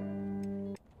wager?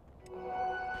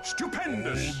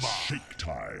 Stupendous shake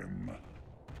time.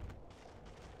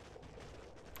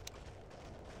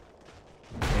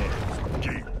 Earth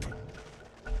gape.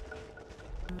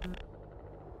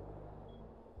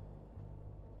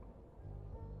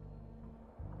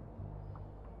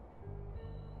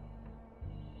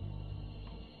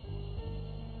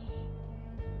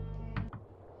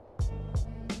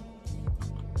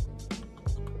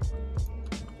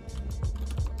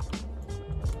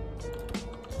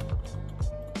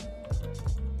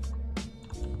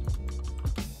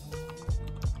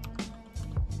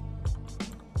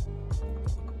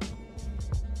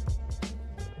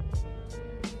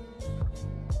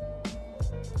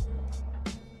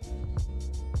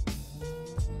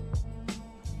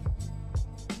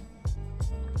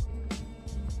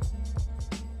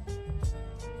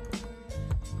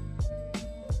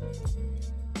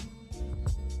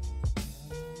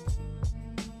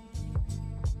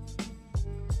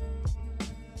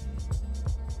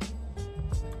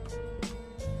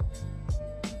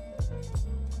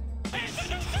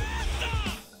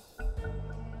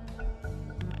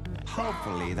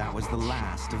 Hopefully that was the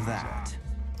last of that.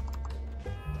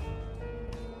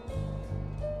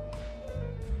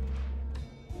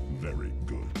 Very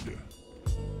good.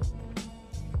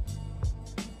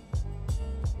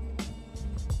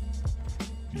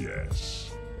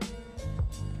 Yes.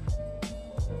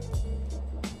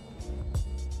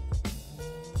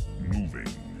 Moving.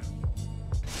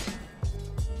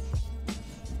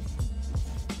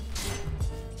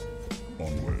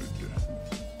 Onward.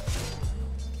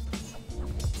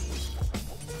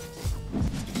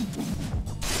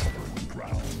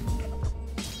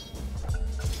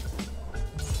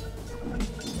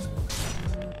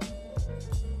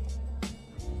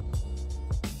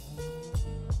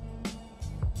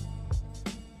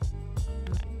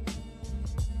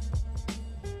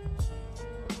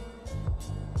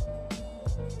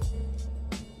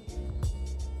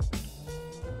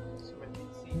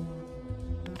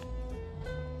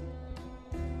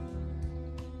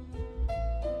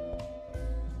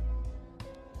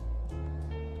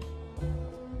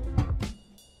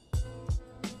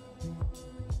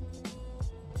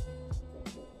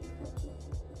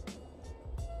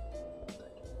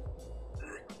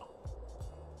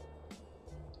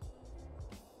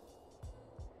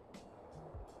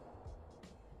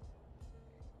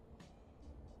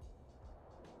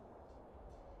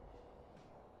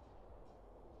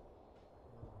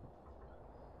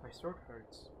 My sword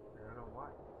hurts. I don't know why.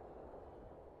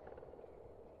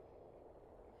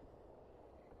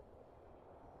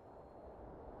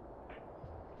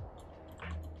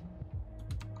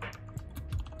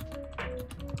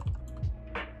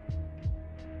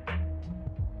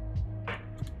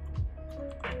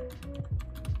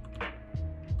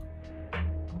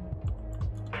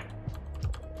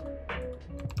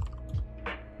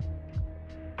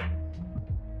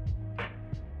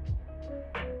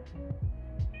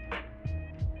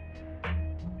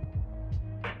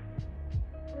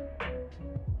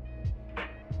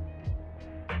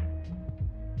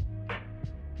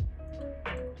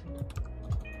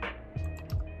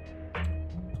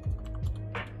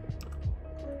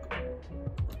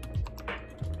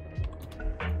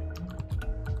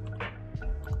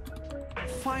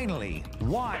 Finally,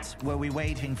 what were we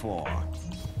waiting for?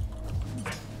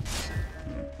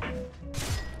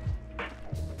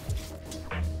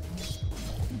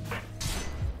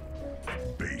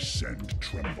 Base. Base and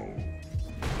tremble.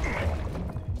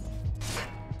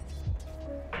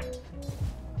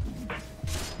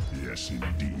 Yes,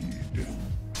 indeed.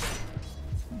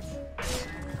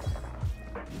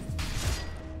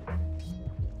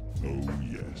 Oh,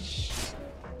 yes.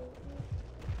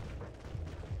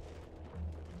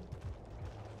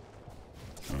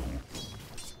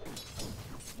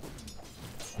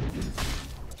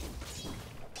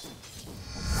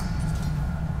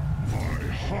 My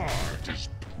heart is...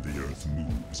 The earth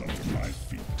moves under my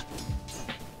feet.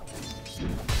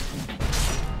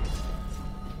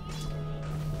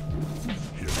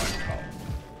 Here I come.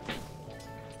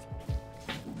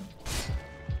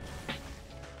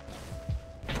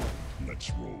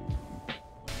 Let's roll.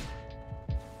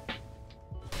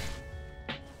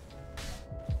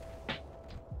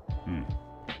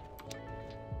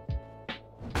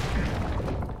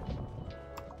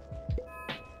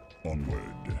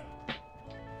 Onward.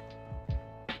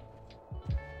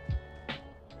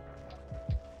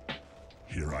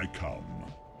 Here I come.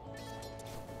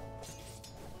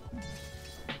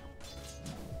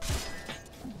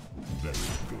 Very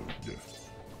good.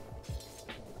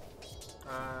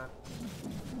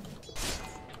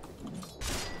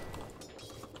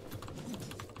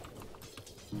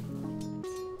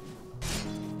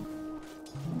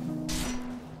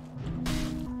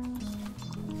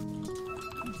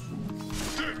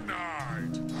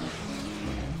 Denied!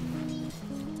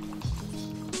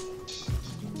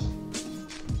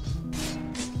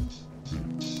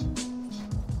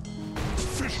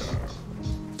 Fisher!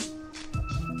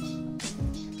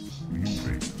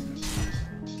 Moving.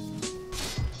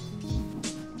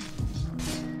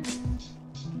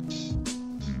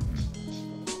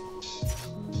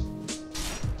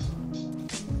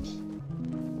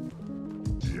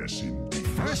 Yes, indeed.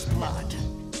 First blood.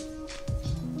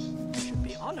 You should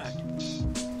be honored.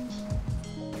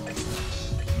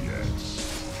 Yes.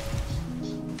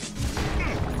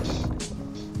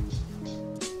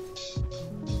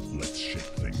 Let's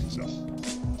shake things up.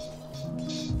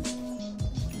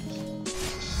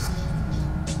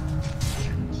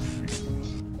 You feel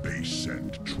base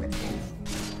and tremble.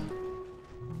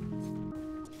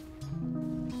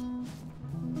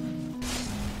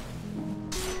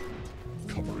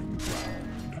 Covering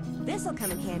ground. This'll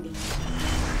come in handy.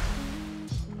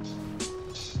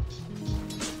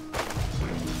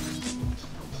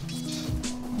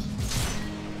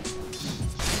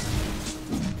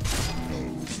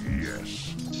 Oh, yes.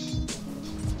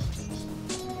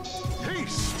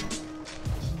 Haste!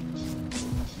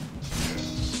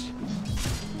 Yes.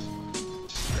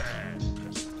 Bad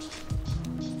peasant.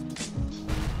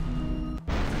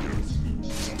 The earth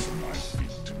moves under my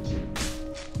feet.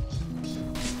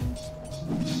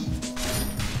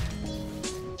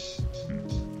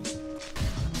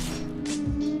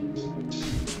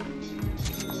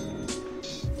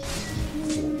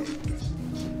 Forward.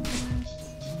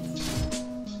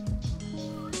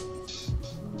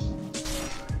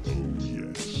 Oh,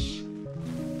 yes.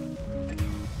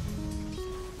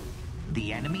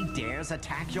 The enemy dares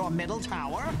attack your middle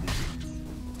tower?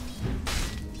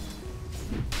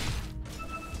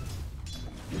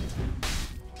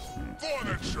 For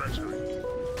the treasury!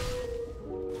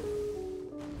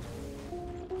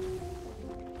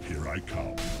 Here I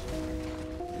come.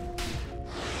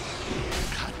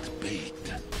 Cut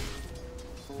bait.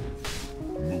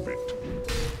 Move it.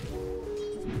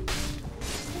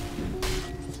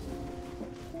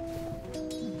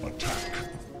 Attack.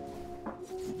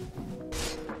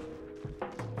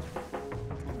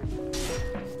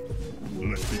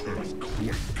 Let the earth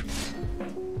quake.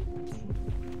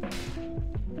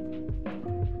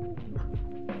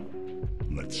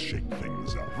 Let's shake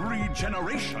things up.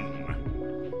 Regeneration.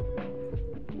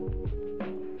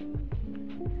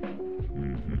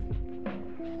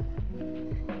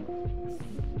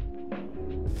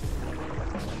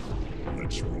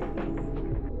 Let's roll.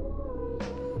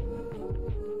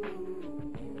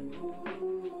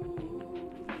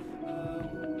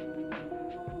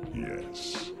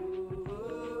 Yes.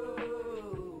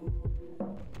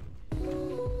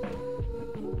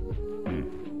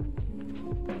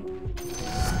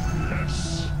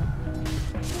 Yes.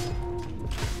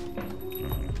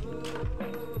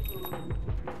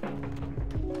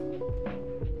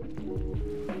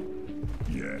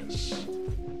 Yes.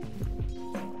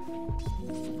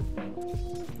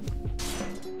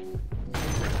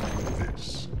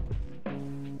 This.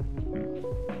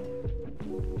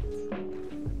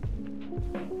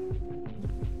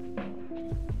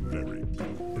 Very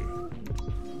good.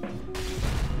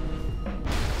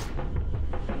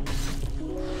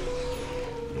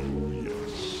 Oh,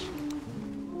 yes.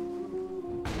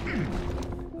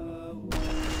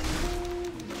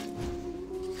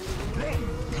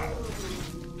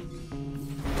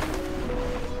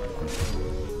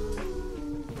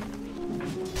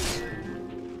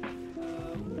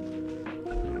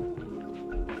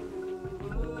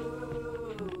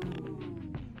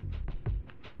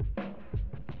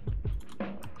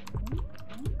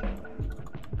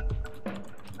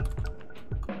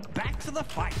 to the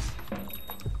fight.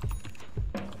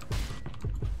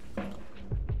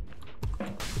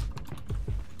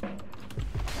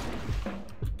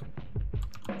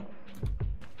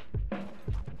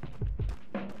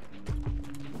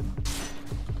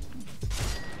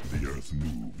 The earth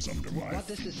moves under my What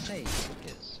this is saying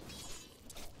is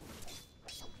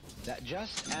that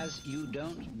just as you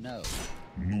don't know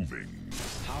moving.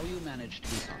 how you manage to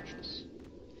be conscious,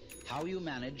 how you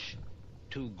manage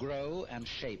to grow and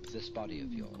shape this body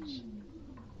of yours,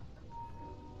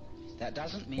 that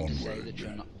doesn't mean to say that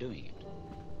you're not doing it.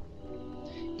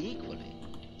 Equally,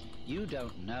 you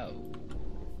don't know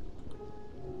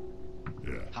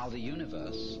how the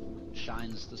universe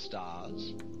shines the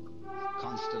stars,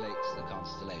 constellates the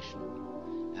constellation,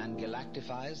 and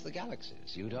galactifies the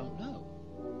galaxies. You don't know.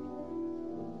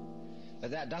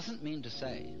 But that doesn't mean to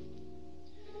say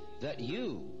that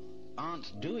you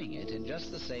aren't doing it in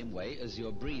just the same way as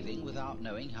you're breathing without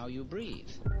knowing how you breathe.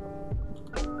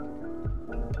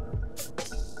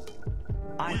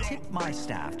 I tip my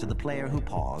staff to the player who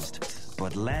paused,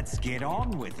 but let's get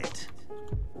on with it.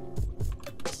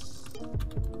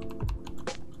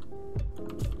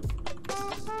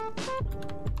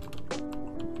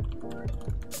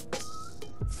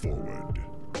 Forward.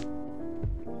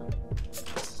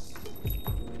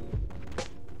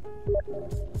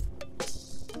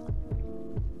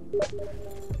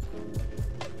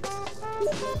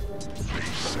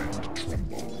 Face and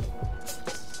tremble.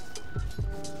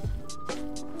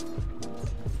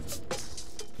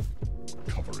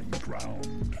 Covering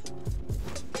ground.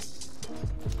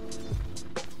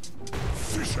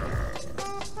 Fisher.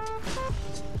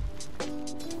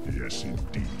 Yes,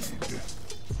 indeed.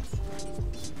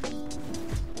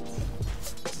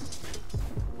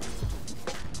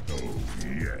 Oh,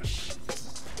 yes.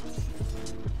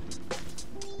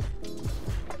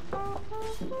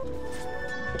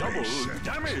 Double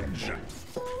damage!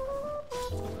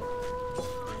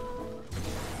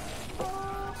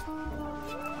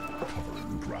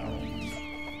 Covering ground.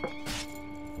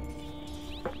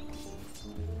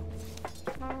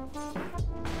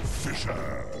 Fisher.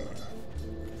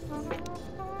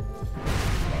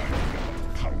 I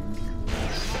pound you.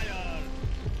 Fire!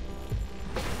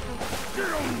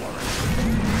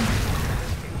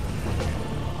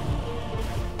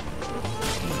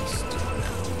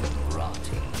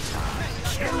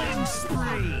 Killing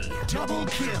spree! Double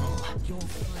kill! Your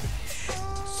flesh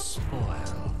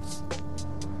spoils.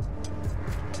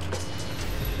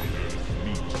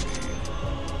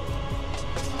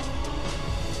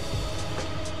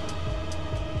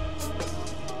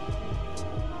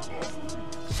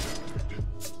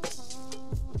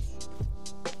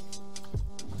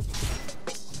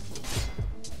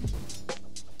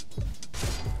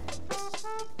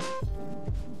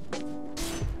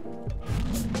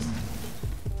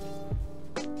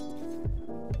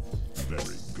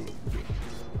 Very good.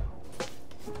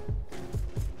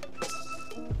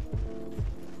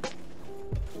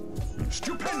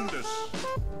 Stupendous!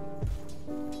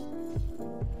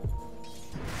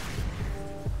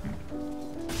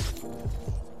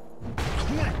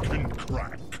 Quack and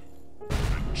crack.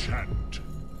 Enchant.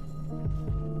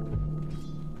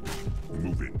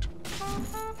 Move it.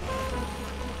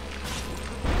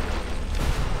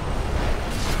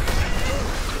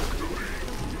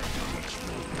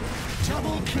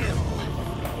 Double kill!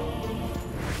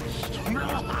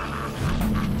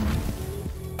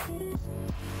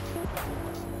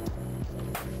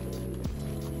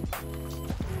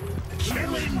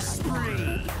 Killing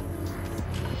spree!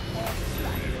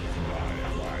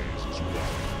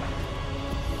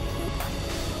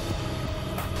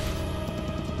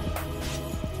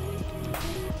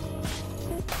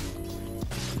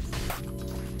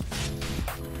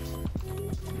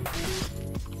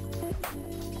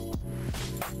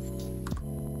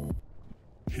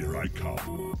 Here I come.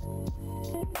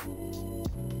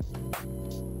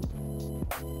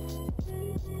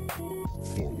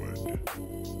 Forward.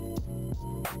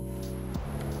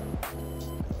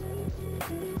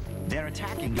 They're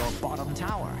attacking your bottom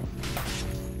tower.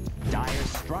 Dire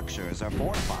structures are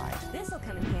fortified. This'll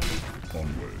come in handy.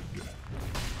 Onward.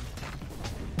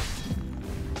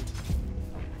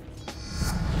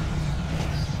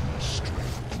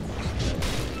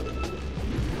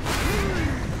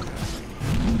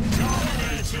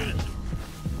 Dominated!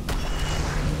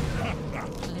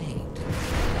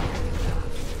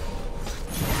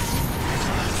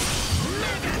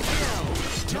 Mega kill!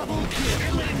 Double kill!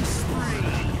 Killing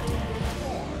spree!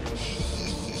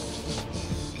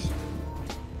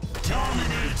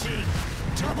 Dominating!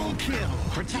 Double kill!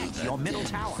 Protect your middle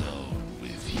tower.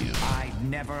 I'd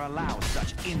never allow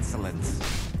such insolence.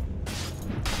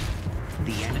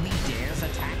 The enemy dares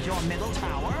attack your middle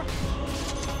tower?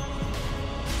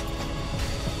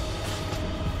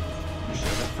 Should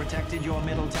have protected your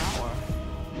middle tower.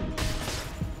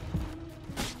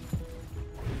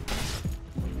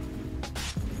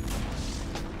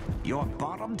 Your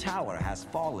bottom tower has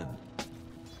fallen.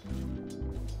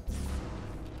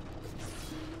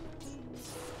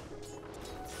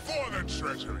 For the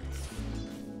treasury!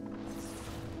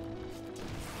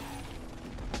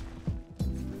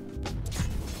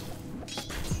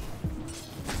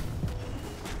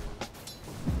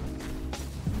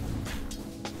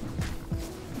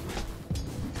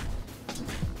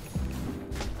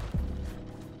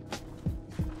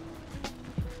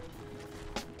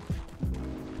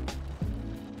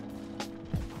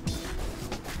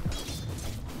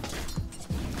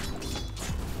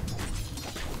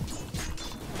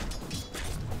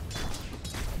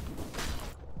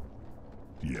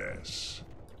 Yes.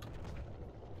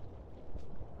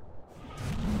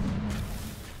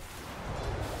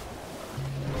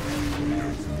 The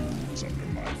earth moves under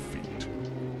my feet.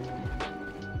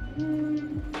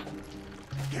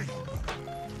 Yes.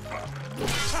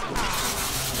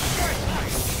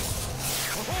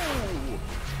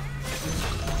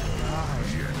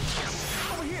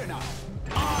 Over here now.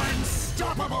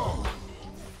 Unstoppable!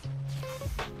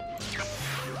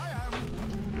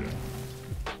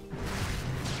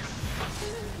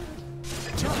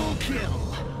 Double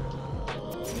kill!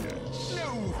 Yes. No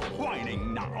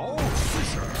whining now!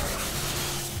 Fisher!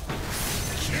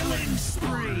 Killing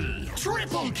spree!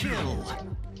 Triple kill!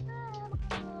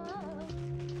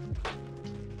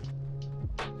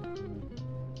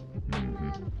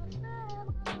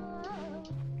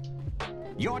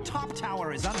 Your top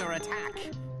tower is under attack!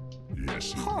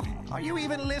 Yes, Huh, indeed. are you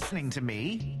even listening to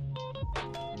me?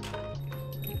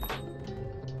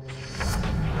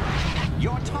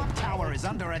 Your top tower is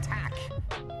under attack.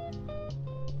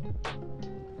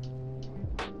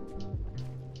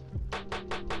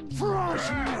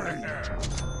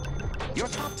 Your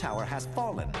top tower has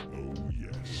fallen. Oh,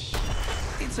 yes.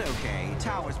 It's okay.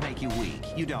 Towers make you weak.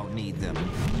 You don't need them.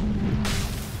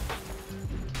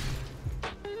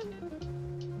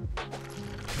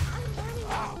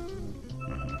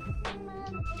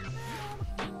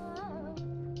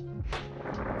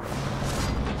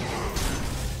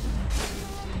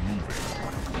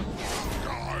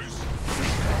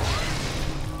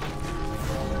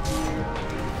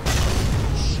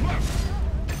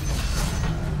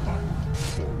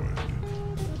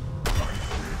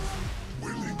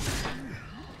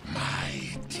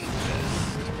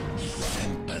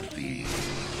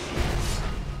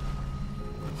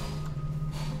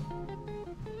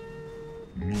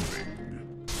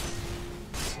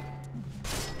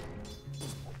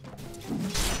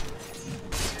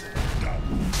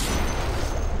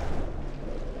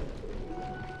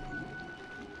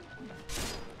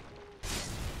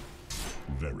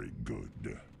 Very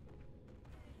good.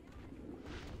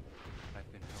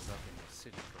 I've been held up in the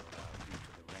city for a while due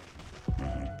to the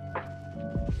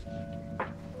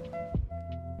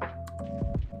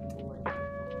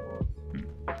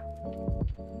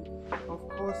rain. Of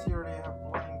course you already have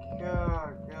blink. Oh,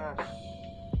 gosh.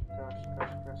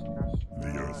 The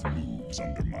earth moves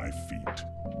under my feet.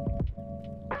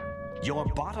 Your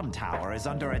bottom tower is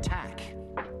under attack.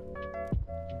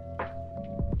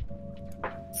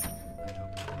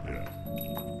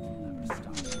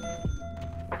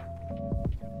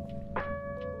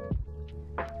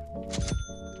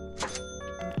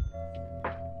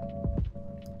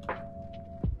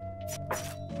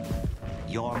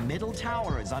 Your middle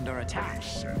tower is under attack.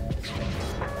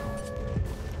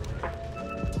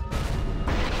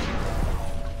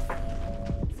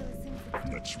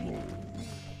 Let's roll.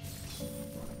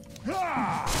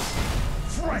 Ah!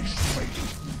 Fresh fate!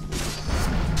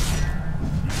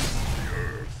 The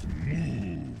earth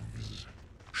moves.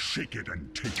 Shake it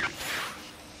and take it.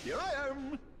 Here I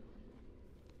am.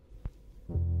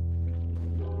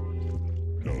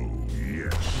 Oh,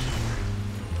 yes.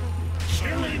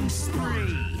 Killing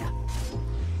spree!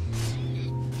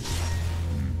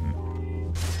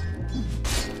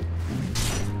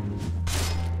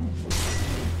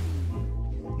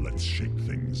 Let's shake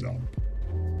things up.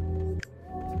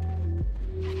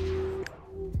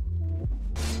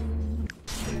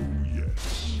 Oh,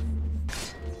 yes.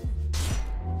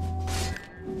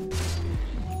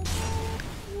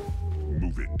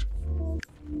 Move it.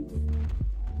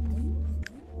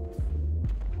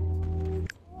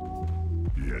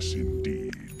 Yes,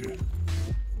 indeed.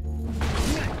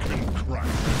 Crack and crack.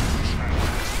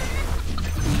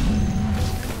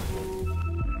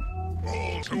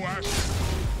 All to us.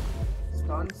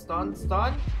 Stun,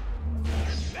 stun.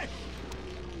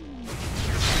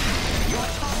 Your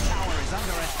top tower is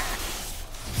under attack.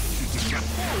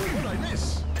 What did I miss?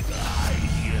 I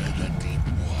hear the deep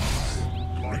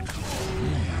one. Like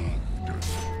command.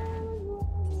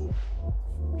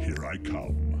 Here I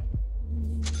come.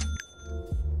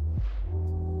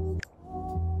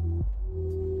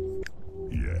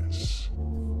 Yes.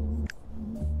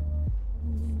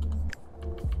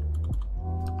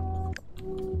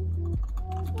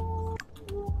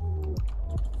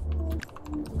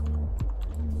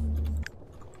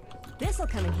 This'll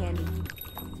come in handy.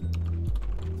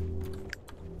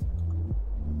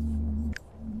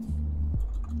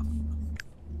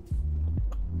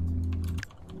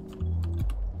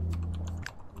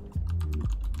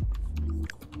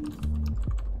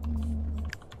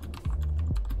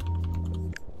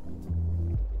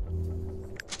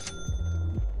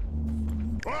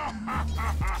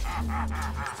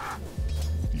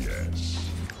 Yes.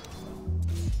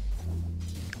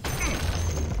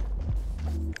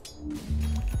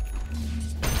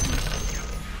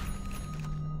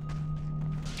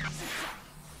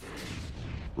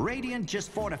 Radiant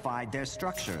just fortified their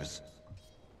structures.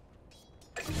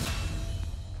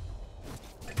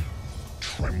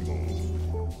 Tremble.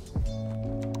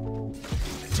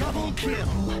 Double kill.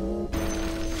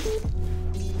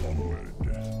 Onward.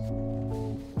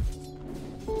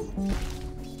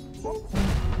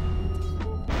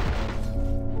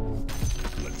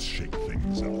 Let's shake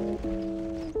things up.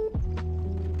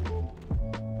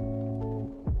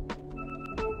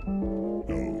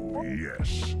 Oh,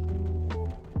 yes.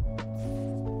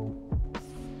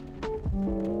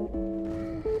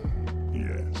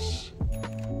 Yes.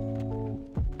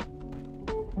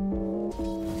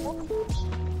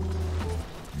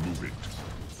 Move it.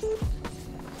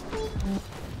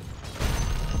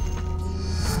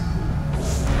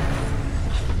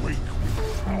 Wake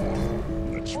with power.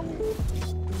 Let's move.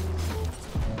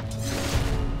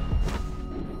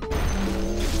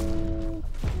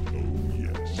 Oh,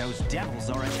 yes. Those devils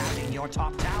are attacking your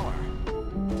top tower.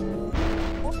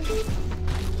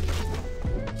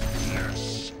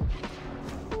 Yes.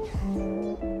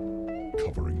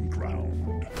 Covering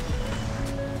ground.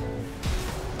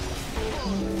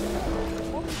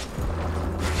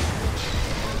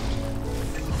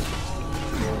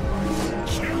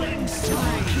 Killing spree.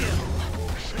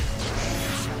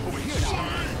 Over here now.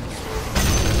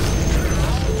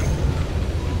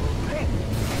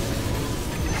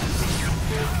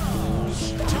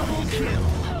 Double kill.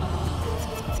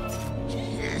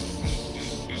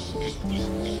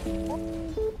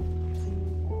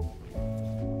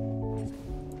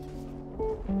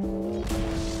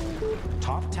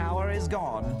 Top tower is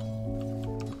gone.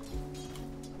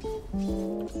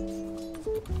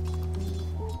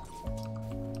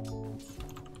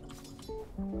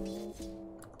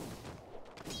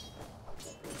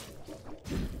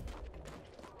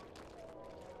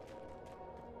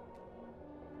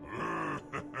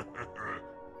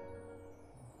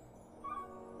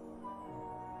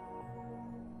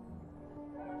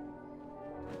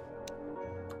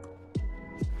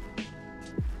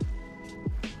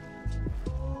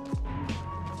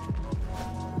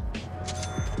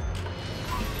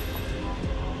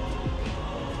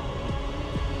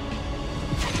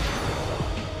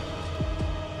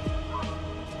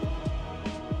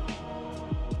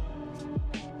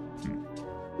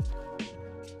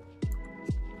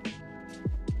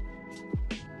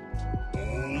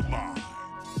 All mine.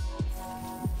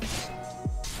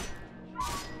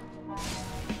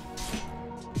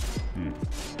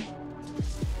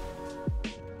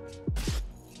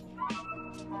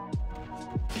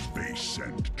 Base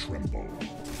and tremble.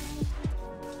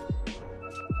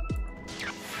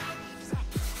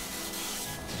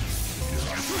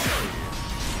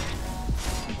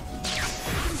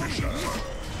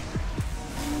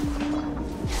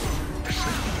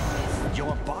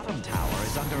 Your bottom tower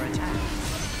is under attack.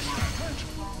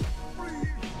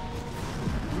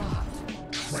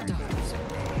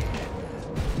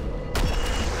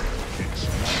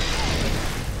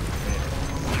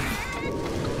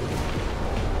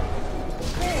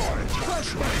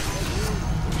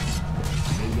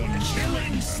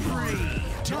 Killing spree.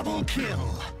 Double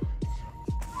kill.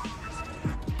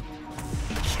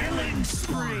 Killing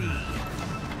spree.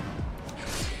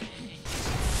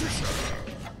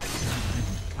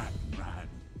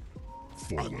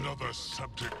 Another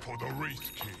subject for the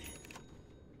Wraith King.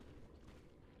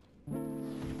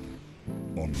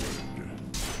 Onward.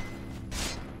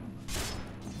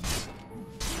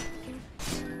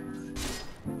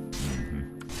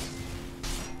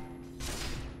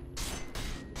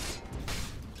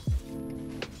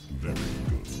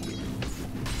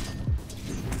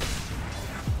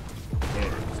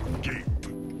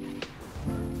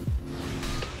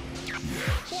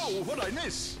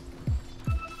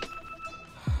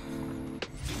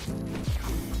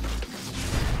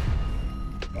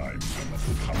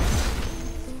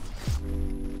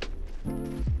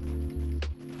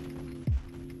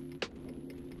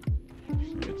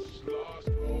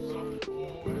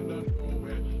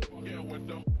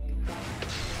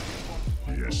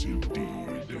 Yes, indeed.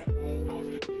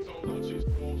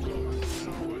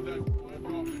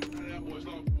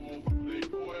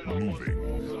 Moving.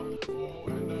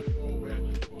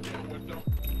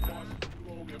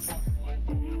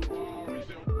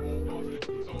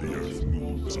 The earth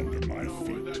moves under my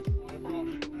feet.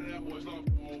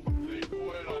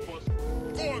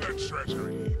 For the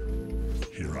treasury!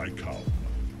 Here I come.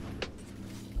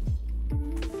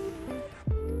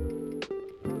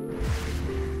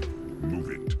 Move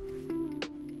it.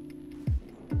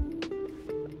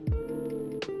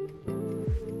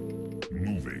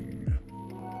 Moving.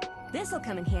 This'll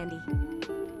come in handy.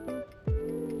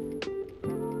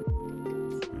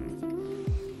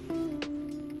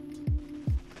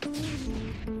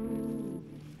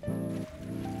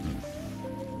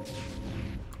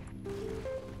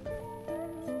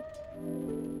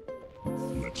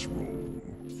 Let's roll.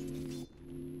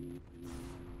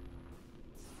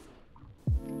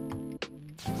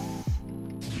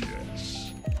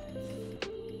 Yes.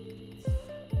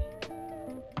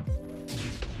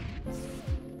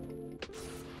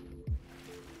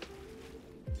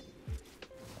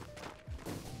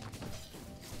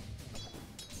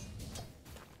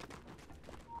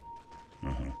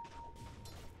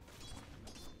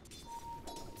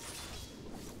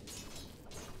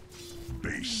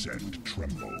 Base and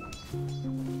tremble.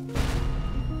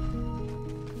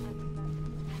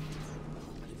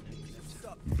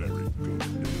 Very good.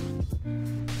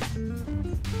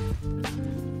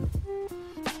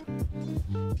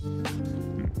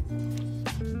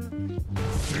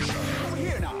 Fisher. Over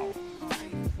here now.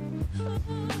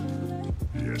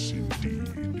 Yes,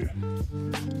 indeed.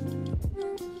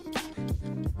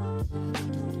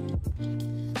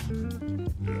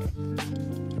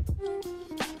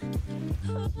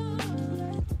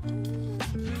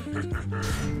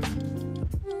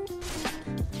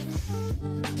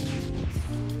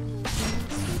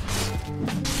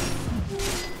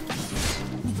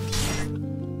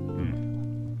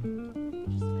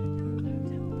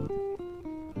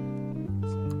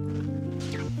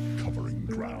 Covering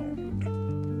ground.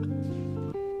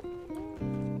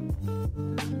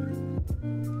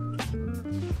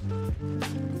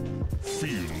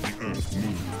 Feel the earth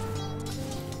move.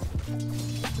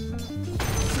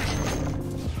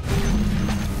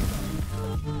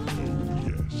 Oh,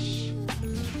 yes.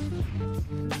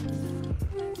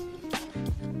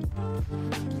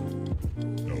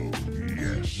 Oh,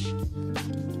 yes.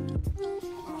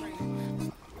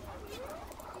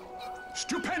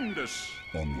 Stupendous!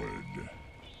 Onward.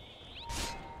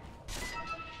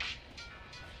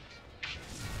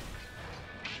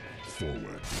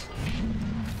 Forward.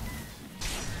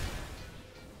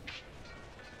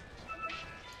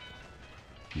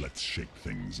 Let's shake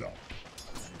things up.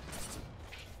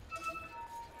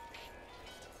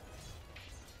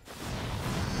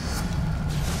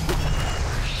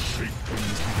 Shake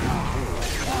things up.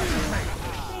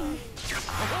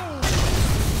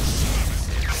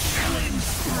 Killing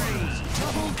spree!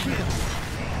 Double kill!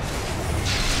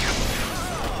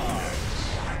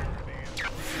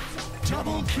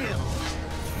 Double kill!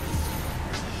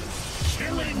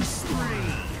 Killing spree!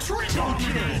 Triple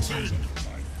kill!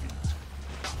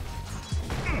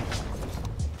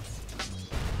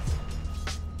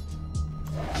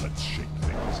 Let's shake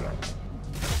things up.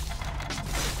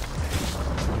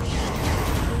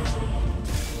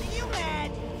 You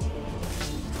mad?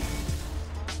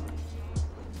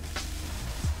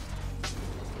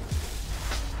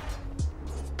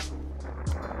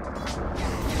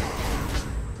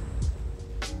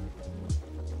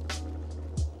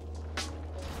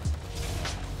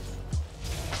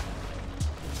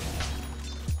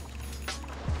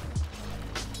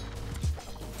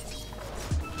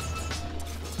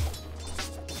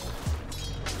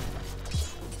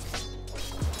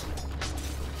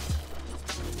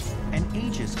 An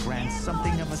Aegis grants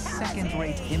something of a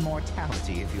second-rate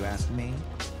immortality, if you ask me.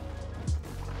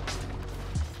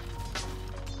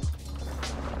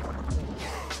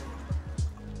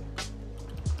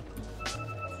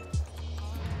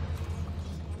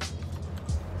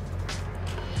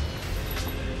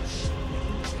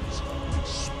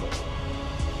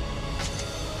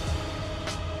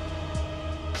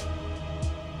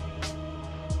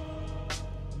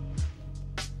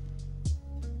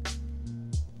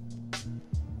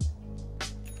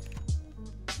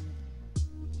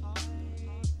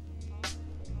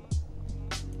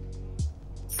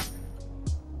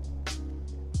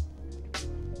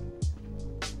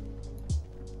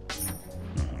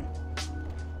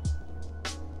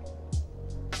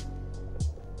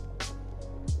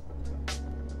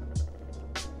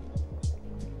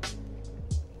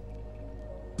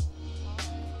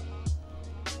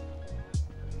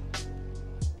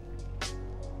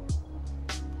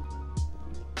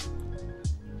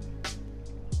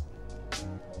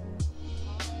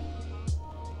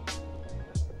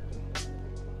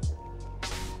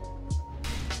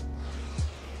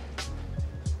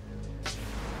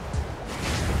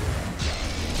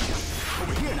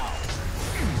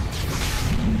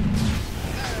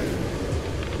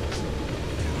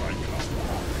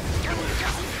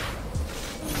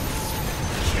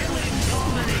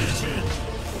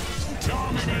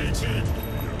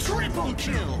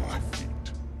 kill.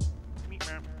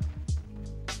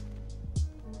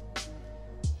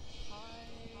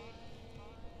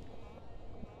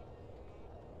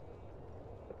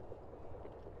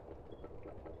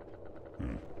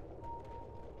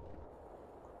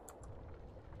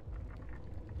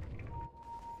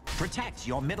 Protect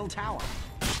your middle tower.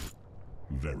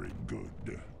 Very good.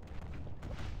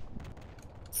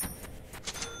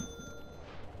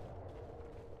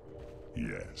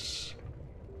 Yes.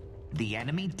 The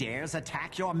enemy dares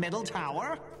attack your middle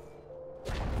tower?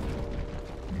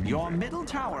 Your middle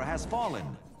tower has fallen.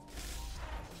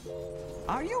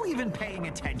 Are you even paying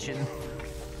attention?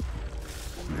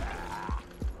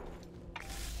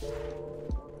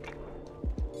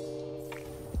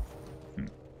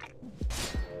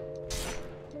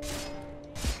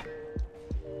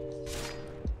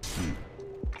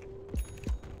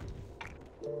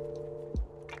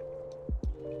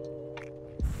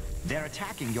 They're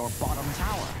attacking your bottom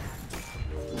tower.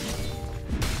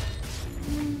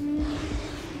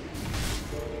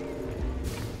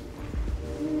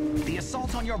 The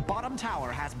assault on your bottom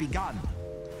tower has begun.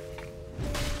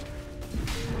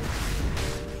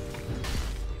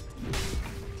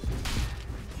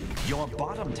 Your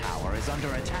bottom tower is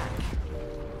under attack.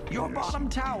 Your bottom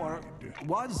tower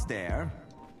was there.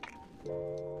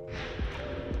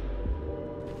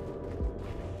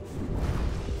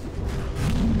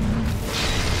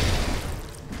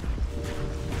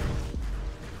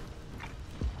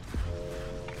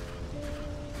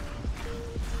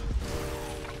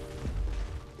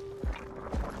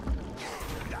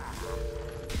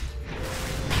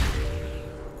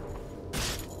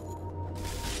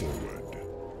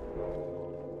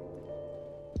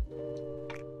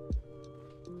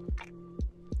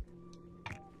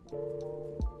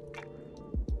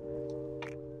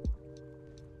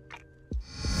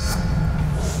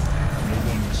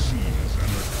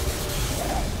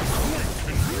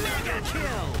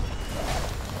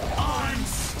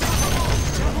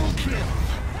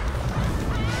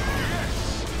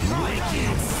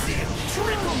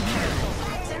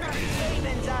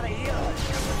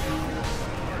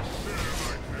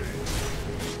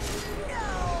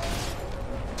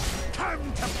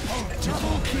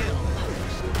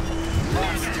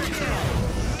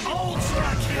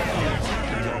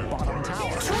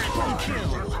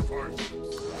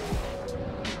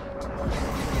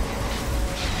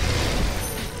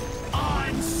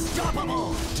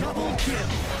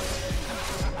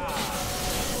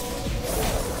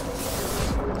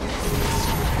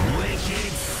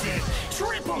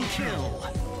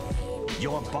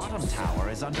 Your bottom tower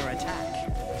is under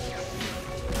attack.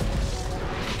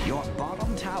 Your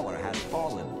bottom tower has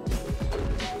fallen.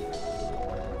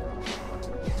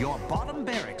 Your bottom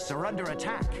barracks are under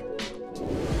attack.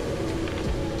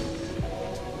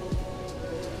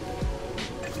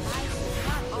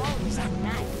 Not always at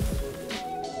night.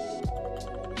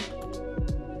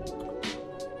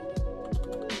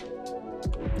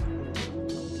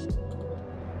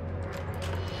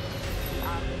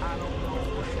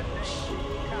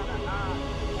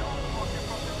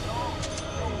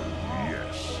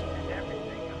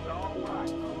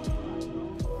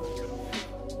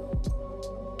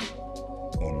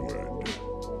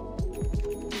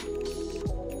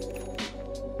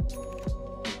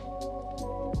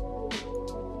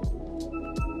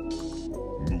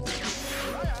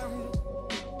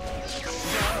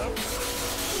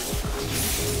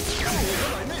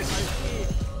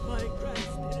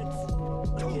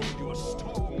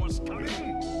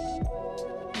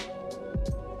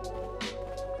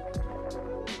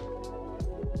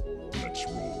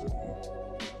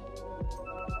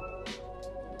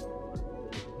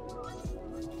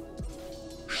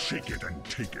 Shake it and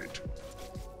take it.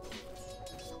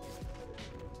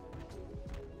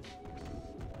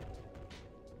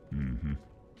 Mm-hmm.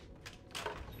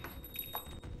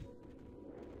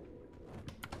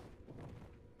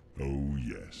 Oh,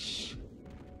 yes.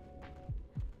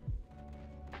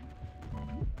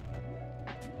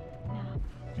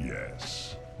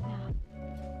 Yes.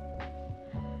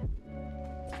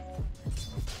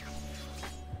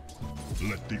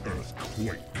 Let the earth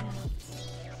quake.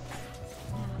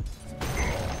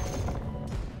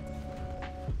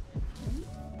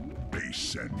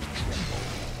 Base and tremble.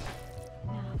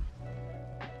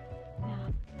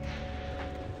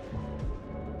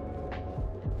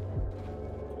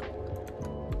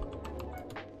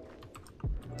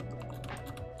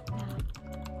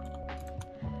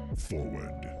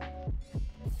 Forward.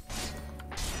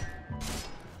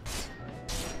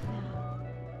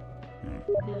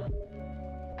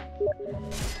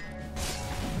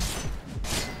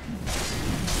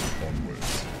 Onward.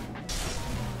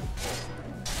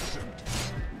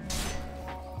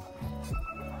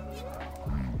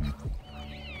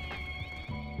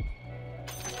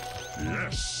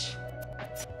 Yes!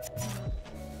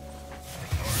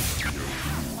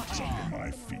 Under my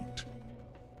feet.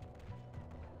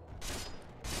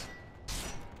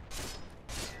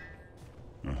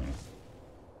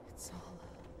 It's all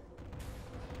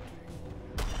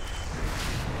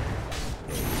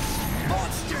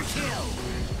Monster kill!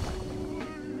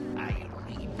 I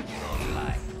read your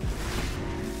life.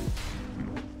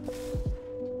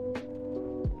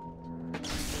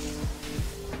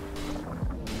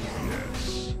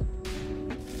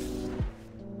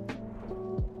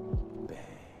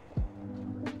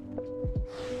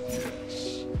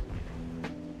 Yes.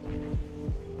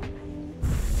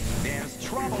 There's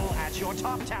trouble at your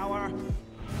top tower.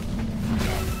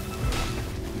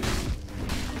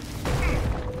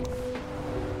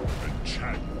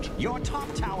 Enchant. Your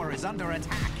top tower is under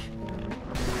attack.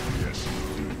 Yes,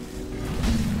 indeed.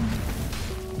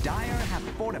 Dire have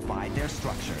fortified their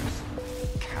structures.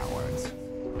 Cowards.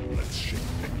 Let's shake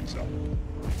things up.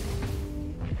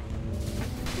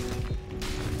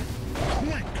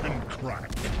 Quick and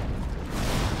crack.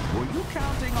 Were you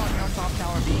counting on your top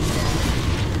tower being dead?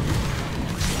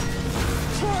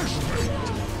 Flashlight!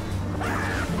 I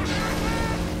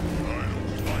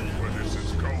don't like where this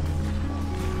is going.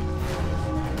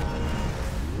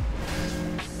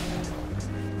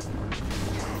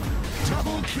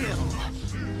 Double kill!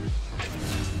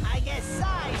 I guess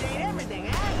size ain't everything,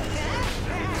 huh?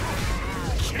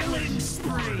 Killing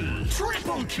spree!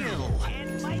 Triple kill!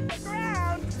 And fight the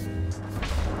ground!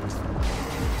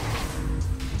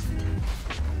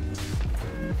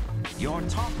 Your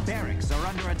top barracks are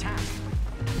under attack.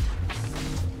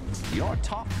 Your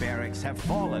top barracks have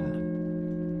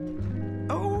fallen.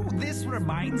 Oh, this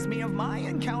reminds me of my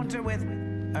encounter with...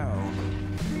 Oh,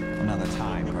 another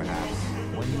time, perhaps,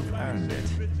 when you've earned it.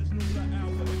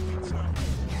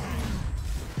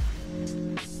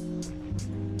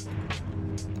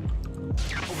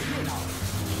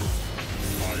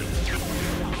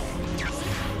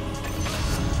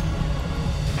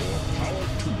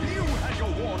 You had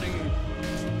your warning.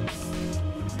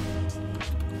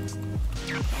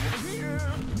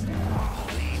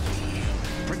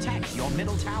 Protect your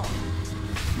middle tower.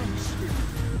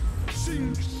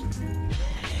 Sinks.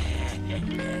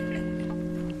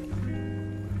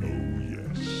 Oh,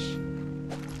 yes.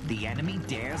 The enemy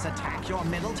dares attack your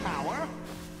middle tower?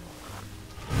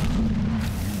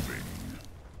 Moving.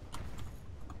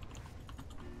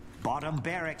 Bottom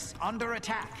barracks under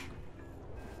attack.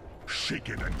 Shake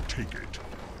it and take it.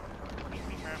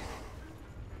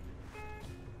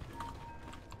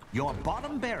 Your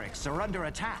bottom barracks are under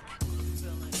attack.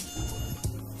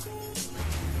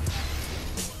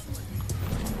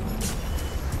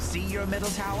 See your middle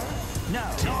tower? No,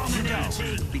 you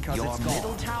don't, because your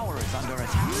middle tower is under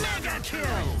attack. Mega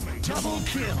kill! Double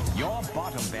kill! Your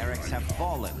bottom barracks have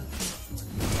fallen.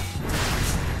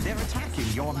 They're attacking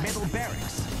your middle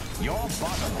barracks. Your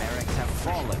bottom barracks have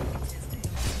fallen.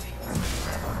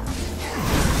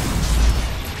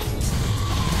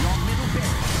 Your middle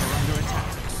barracks are under attack.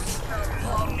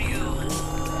 On you!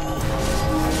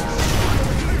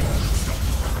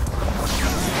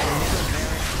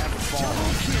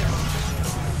 Double kill!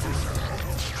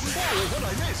 Oh, what'd I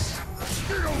miss?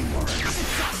 Get over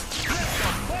it! Let the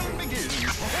fun begin!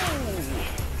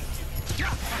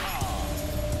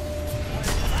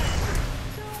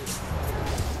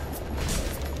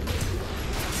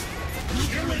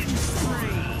 Killing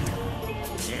spree!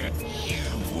 You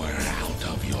were out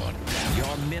of your depth.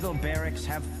 Your middle barracks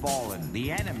have fallen.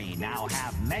 The enemy now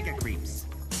have mega creeps.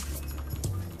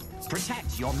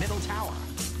 Protect your middle tower.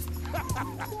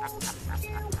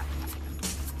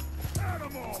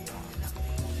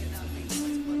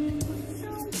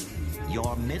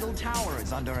 Your middle tower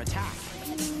is under attack.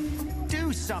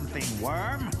 Do something,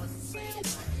 worm!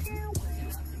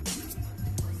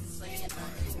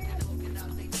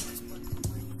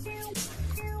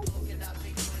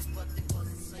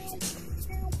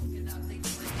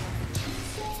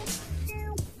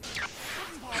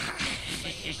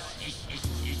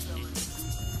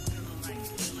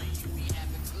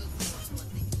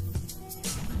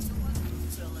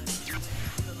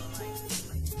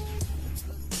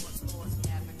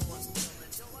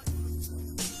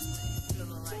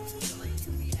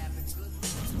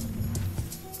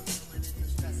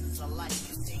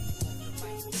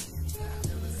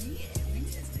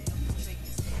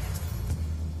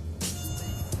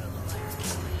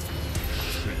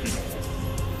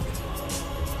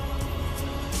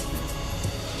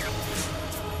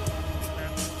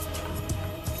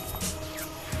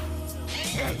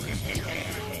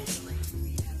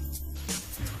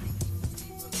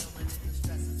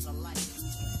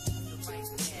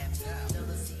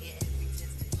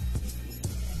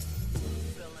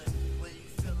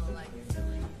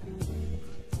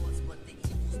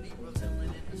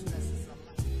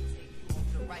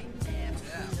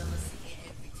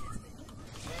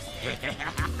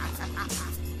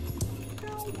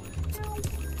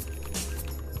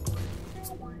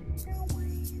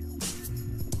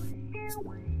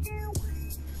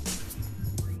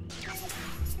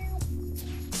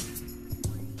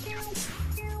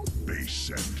 Base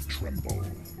and tremble.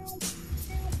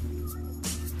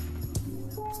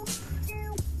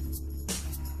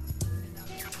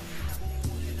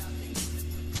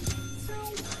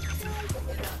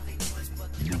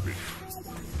 Move it.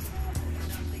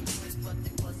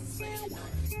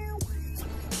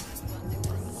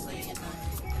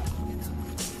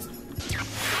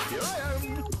 Here I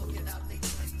am.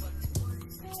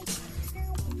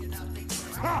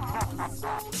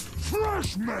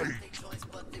 Fresh mate.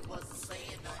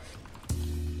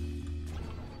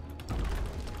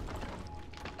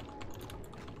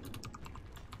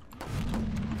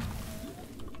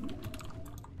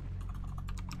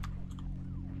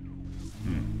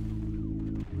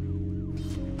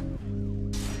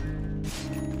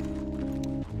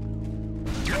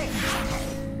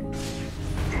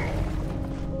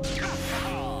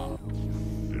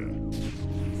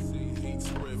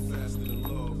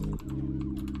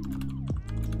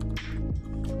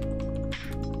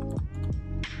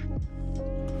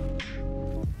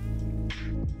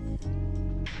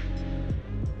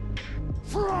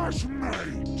 Fresh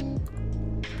mate!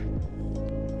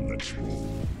 Let's roll.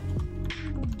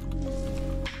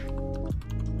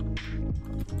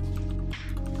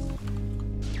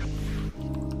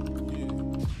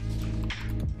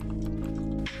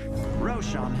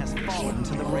 Roshan has fallen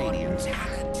to the Radiant.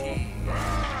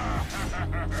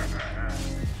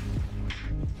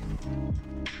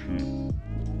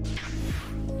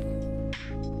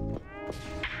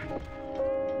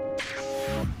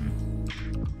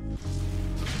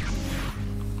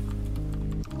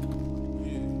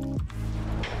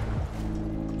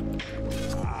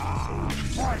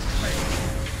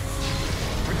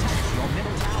 Protect your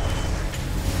middle tower.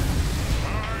 I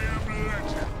am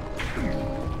legend.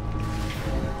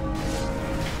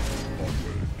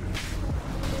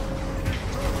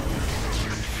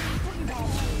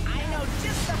 I know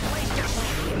just the place to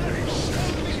plant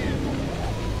you.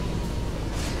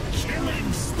 Killing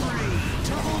spree.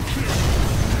 Double kill.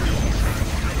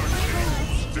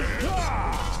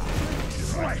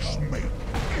 Fresh mate.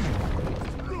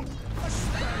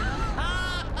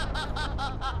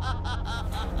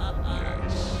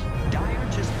 Dire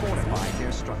just fortified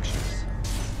their structures.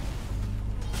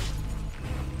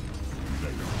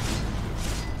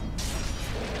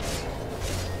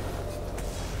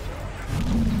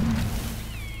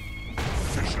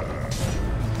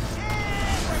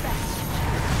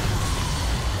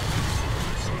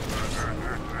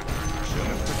 Should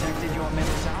have protected your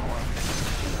middle tower.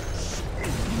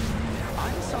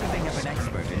 I'm something of an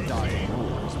expert in dodging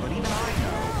rules, but even I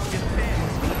know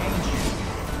defend the ancient.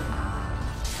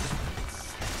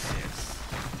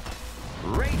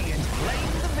 Radiant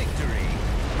claim the victory.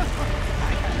 I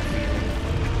had a feeling.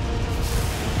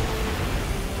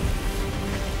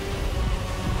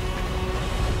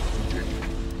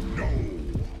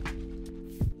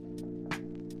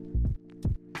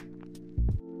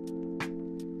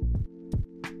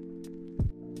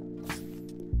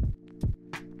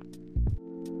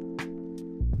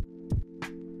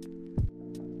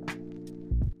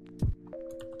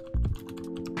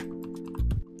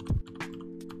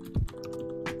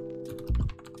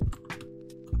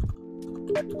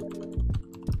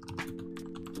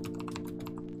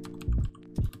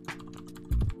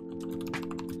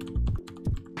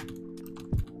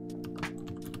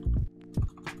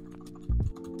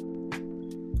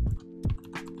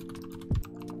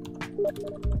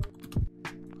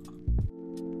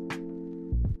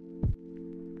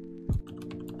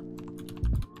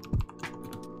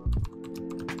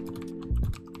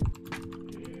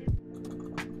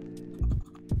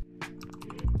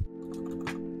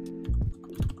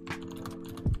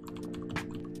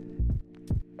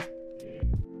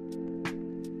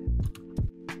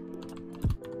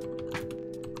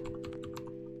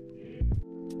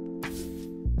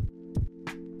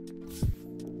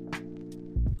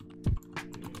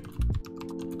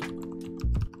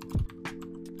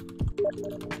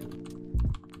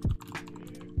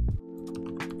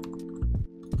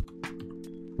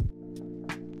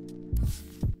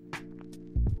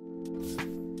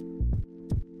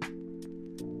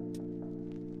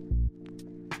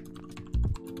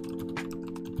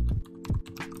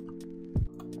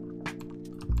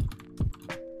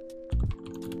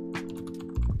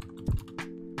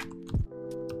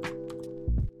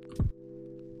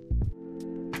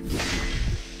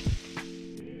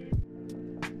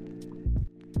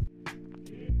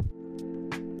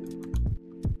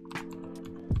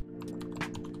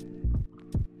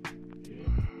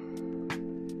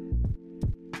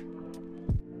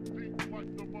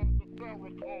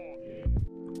 America.